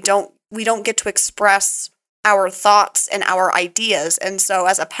learn. We don't get to express our thoughts and our ideas. And so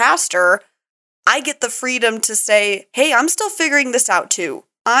as a pastor, I get the freedom to say, hey, I'm still figuring this out too.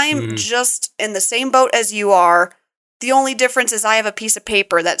 I'm just in the same boat as you are. The only difference is I have a piece of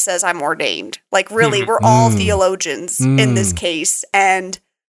paper that says I'm ordained. Like, really, we're all theologians in this case. And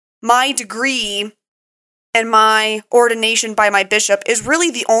my degree and my ordination by my bishop is really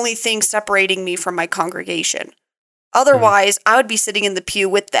the only thing separating me from my congregation. Otherwise, I would be sitting in the pew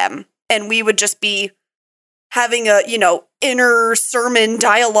with them, and we would just be having a, inner sermon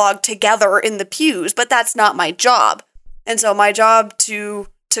dialogue together in the pews. But that's not my job. And so my job to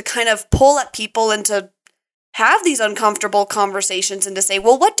kind of pull at people and to have these uncomfortable conversations and to say,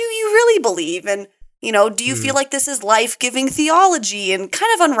 well, what do you really believe? And, do you feel like this is life-giving theology? And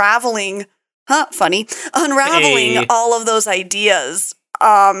kind of unraveling all of those ideas.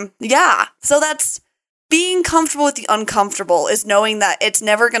 So that's being comfortable with the uncomfortable, is knowing that it's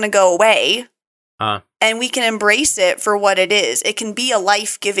never going to go away. And we can embrace it for what it is. It can be a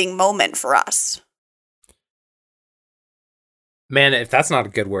life-giving moment for us. Man, if that's not a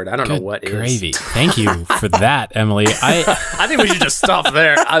good word, I don't know what gravy. is. Thank you for that, Emily. I think we should just stop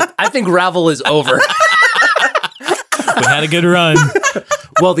there. I think Ravel is over. We had a good run.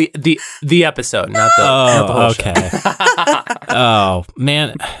 Well, the episode, not the whole show. Okay. Oh,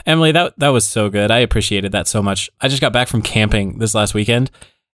 man. Emily, that was so good. I appreciated that so much. I just got back from camping this last weekend,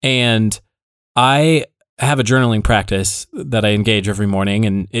 and I have a journaling practice that I engage every morning,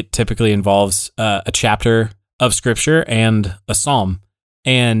 and it typically involves a chapter of scripture and a psalm.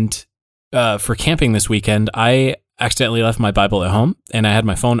 And for camping this weekend, I accidentally left my Bible at home, and I had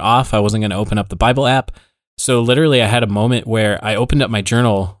my phone off. I wasn't going to open up the Bible app. So literally I had a moment where I opened up my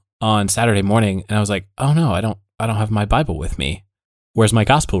journal on Saturday morning, and I was like, oh no, I don't have my Bible with me. Where's my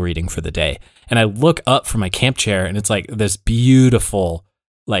gospel reading for the day? And I look up from my camp chair, and it's like this beautiful,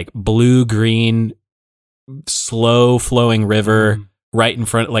 like blue-green, slow flowing river right in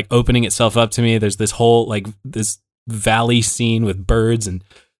front, like opening itself up to me. There's this whole, like, this valley scene with birds and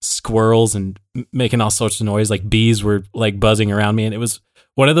squirrels and making all sorts of noise. Like bees were like buzzing around me. And it was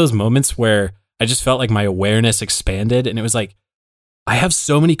one of those moments where I just felt like my awareness expanded, and it was like, I have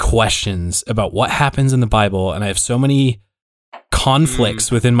so many questions about what happens in the Bible, and I have so many conflicts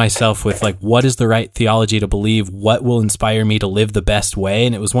within myself with, like, what is the right theology to believe? What will inspire me to live the best way?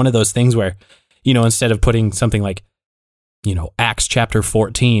 And it was one of those things where, you know, instead of putting something like, you know, Acts chapter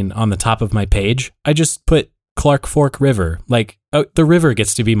 14 on the top of my page, I just put Clark Fork River. Like, oh, the river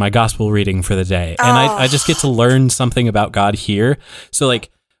gets to be my gospel reading for the day. And I just get to learn something about God here. So, like,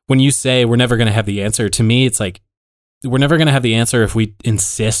 when you say we're never going to have the answer, to me, it's like, we're never going to have the answer if we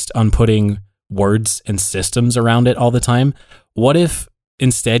insist on putting words and systems around it all the time. What if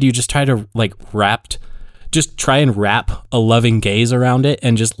instead you just try to, like, try and wrap a loving gaze around it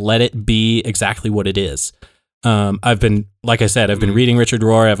and just let it be exactly what it is? I've been reading Richard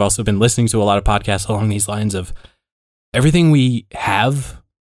Rohr. I've also been listening to a lot of podcasts along these lines of everything we have,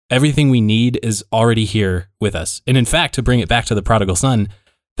 everything we need is already here with us. And in fact, to bring it back to the prodigal son,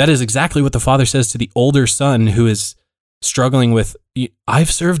 that is exactly what the father says to the older son who is struggling with,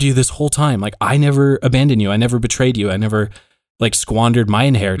 I've served you this whole time. Like, I never abandoned you. I never betrayed you. I never, like, squandered my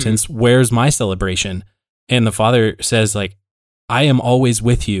inheritance. Where's my celebration? And the father says, like, I am always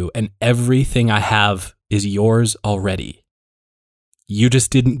with you, and everything I have is yours already. You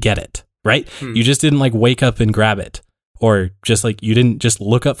just didn't get it, right? You just didn't, like, wake up and grab it. Or just, like, you didn't just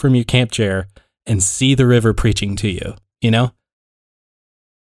look up from your camp chair and see the river preaching to you, you know?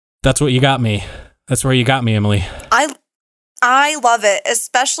 That's what you got me. That's where you got me, Emily. I love it,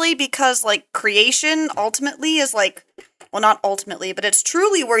 especially because, like, creation ultimately is, like, well, not ultimately, but it's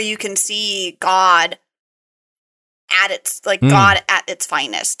truly where you can see God at its, like, God at its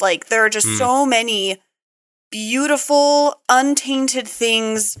finest. Like, there are just so many beautiful, untainted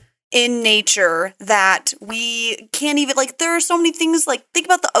things in nature that we can't even, like, there are so many things, like, think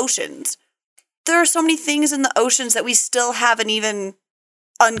about the oceans. There are so many things in the oceans that we still haven't even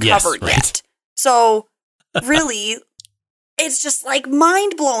uncovered yet. So really, it's just, like,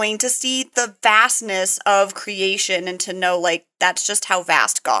 mind-blowing to see the vastness of creation and to know, like, that's just how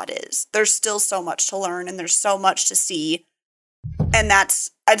vast God is. There's still so much to learn, and there's so much to see. And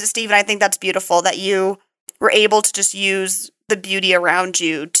Stephen, I think that's beautiful that you were able to just use the beauty around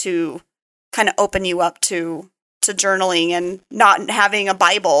you to kind of open you up to journaling and not having a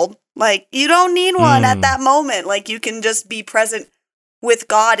Bible. Like, you don't need one at that moment. Like, you can just be present with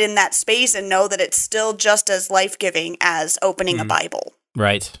God in that space and know that it's still just as life-giving as opening a Bible.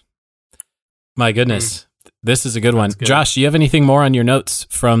 Right. My goodness. This is a good one. Good. Josh, do you have anything more on your notes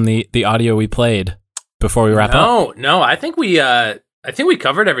from the audio we played before we wrap up? No. I think we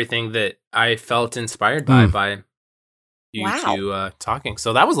covered everything that I felt inspired by you two talking.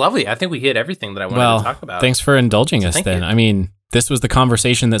 So that was lovely. I think we hit everything that I wanted to talk about. Thanks for indulging us then. I mean, this was the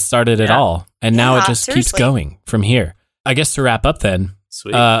conversation that started it all, and now it just keeps going from here. I guess to wrap up then,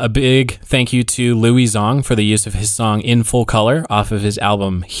 a big thank you to Louis Zong for the use of his song In Full Color off of his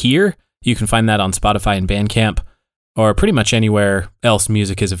album Here. You can find that on Spotify and Bandcamp, or pretty much anywhere else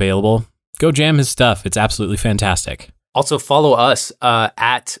music is available. Go jam his stuff. It's absolutely fantastic. Also follow us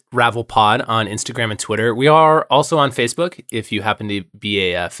at RavelPod on Instagram and Twitter. We are also on Facebook if you happen to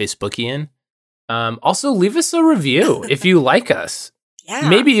be a Facebookian. Also leave us a review if you like us. Yeah.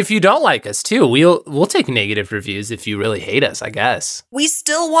 Maybe if you don't like us too, we'll take negative reviews if you really hate us, I guess. We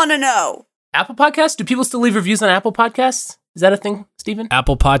still want to know. Apple Podcasts? Do people still leave reviews on Apple Podcasts? Is that a thing, Stephen?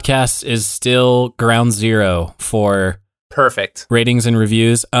 Apple Podcasts is still ground zero for perfect ratings and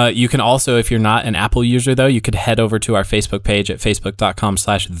reviews. You can also, if you're not an Apple user though, you could head over to our Facebook page at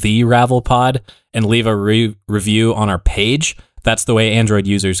facebook.com/TheRavelPod and leave a review on our page. That's the way Android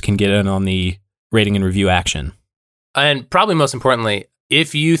users can get in on the rating and review action. And probably most importantly,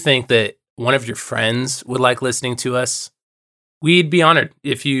 if you think that one of your friends would like listening to us, we'd be honored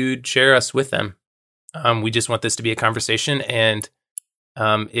if you'd share us with them. We just want this to be a conversation, and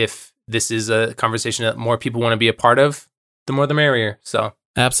if this is a conversation that more people want to be a part of, the more the merrier. So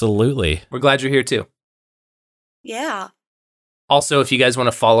absolutely. We're glad you're here too. Yeah. Also, if you guys want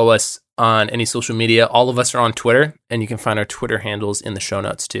to follow us on any social media, all of us are on Twitter, and you can find our Twitter handles in the show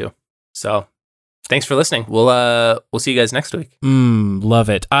notes too. So thanks for listening. We'll see you guys next week. Love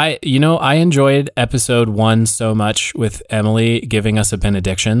it. I enjoyed episode 1 so much with Emily giving us a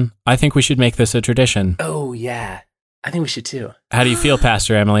benediction. I think we should make this a tradition. Oh yeah. I think we should too. How do you feel,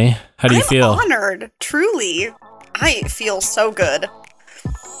 Pastor Emily? How do you feel? I'm honored. Truly. I feel so good.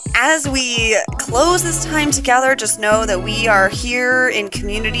 As we close this time together, just know that we are here in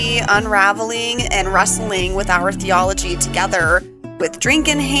community, unraveling and wrestling with our theology together, with drink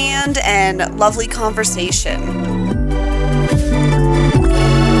in hand and lovely conversation.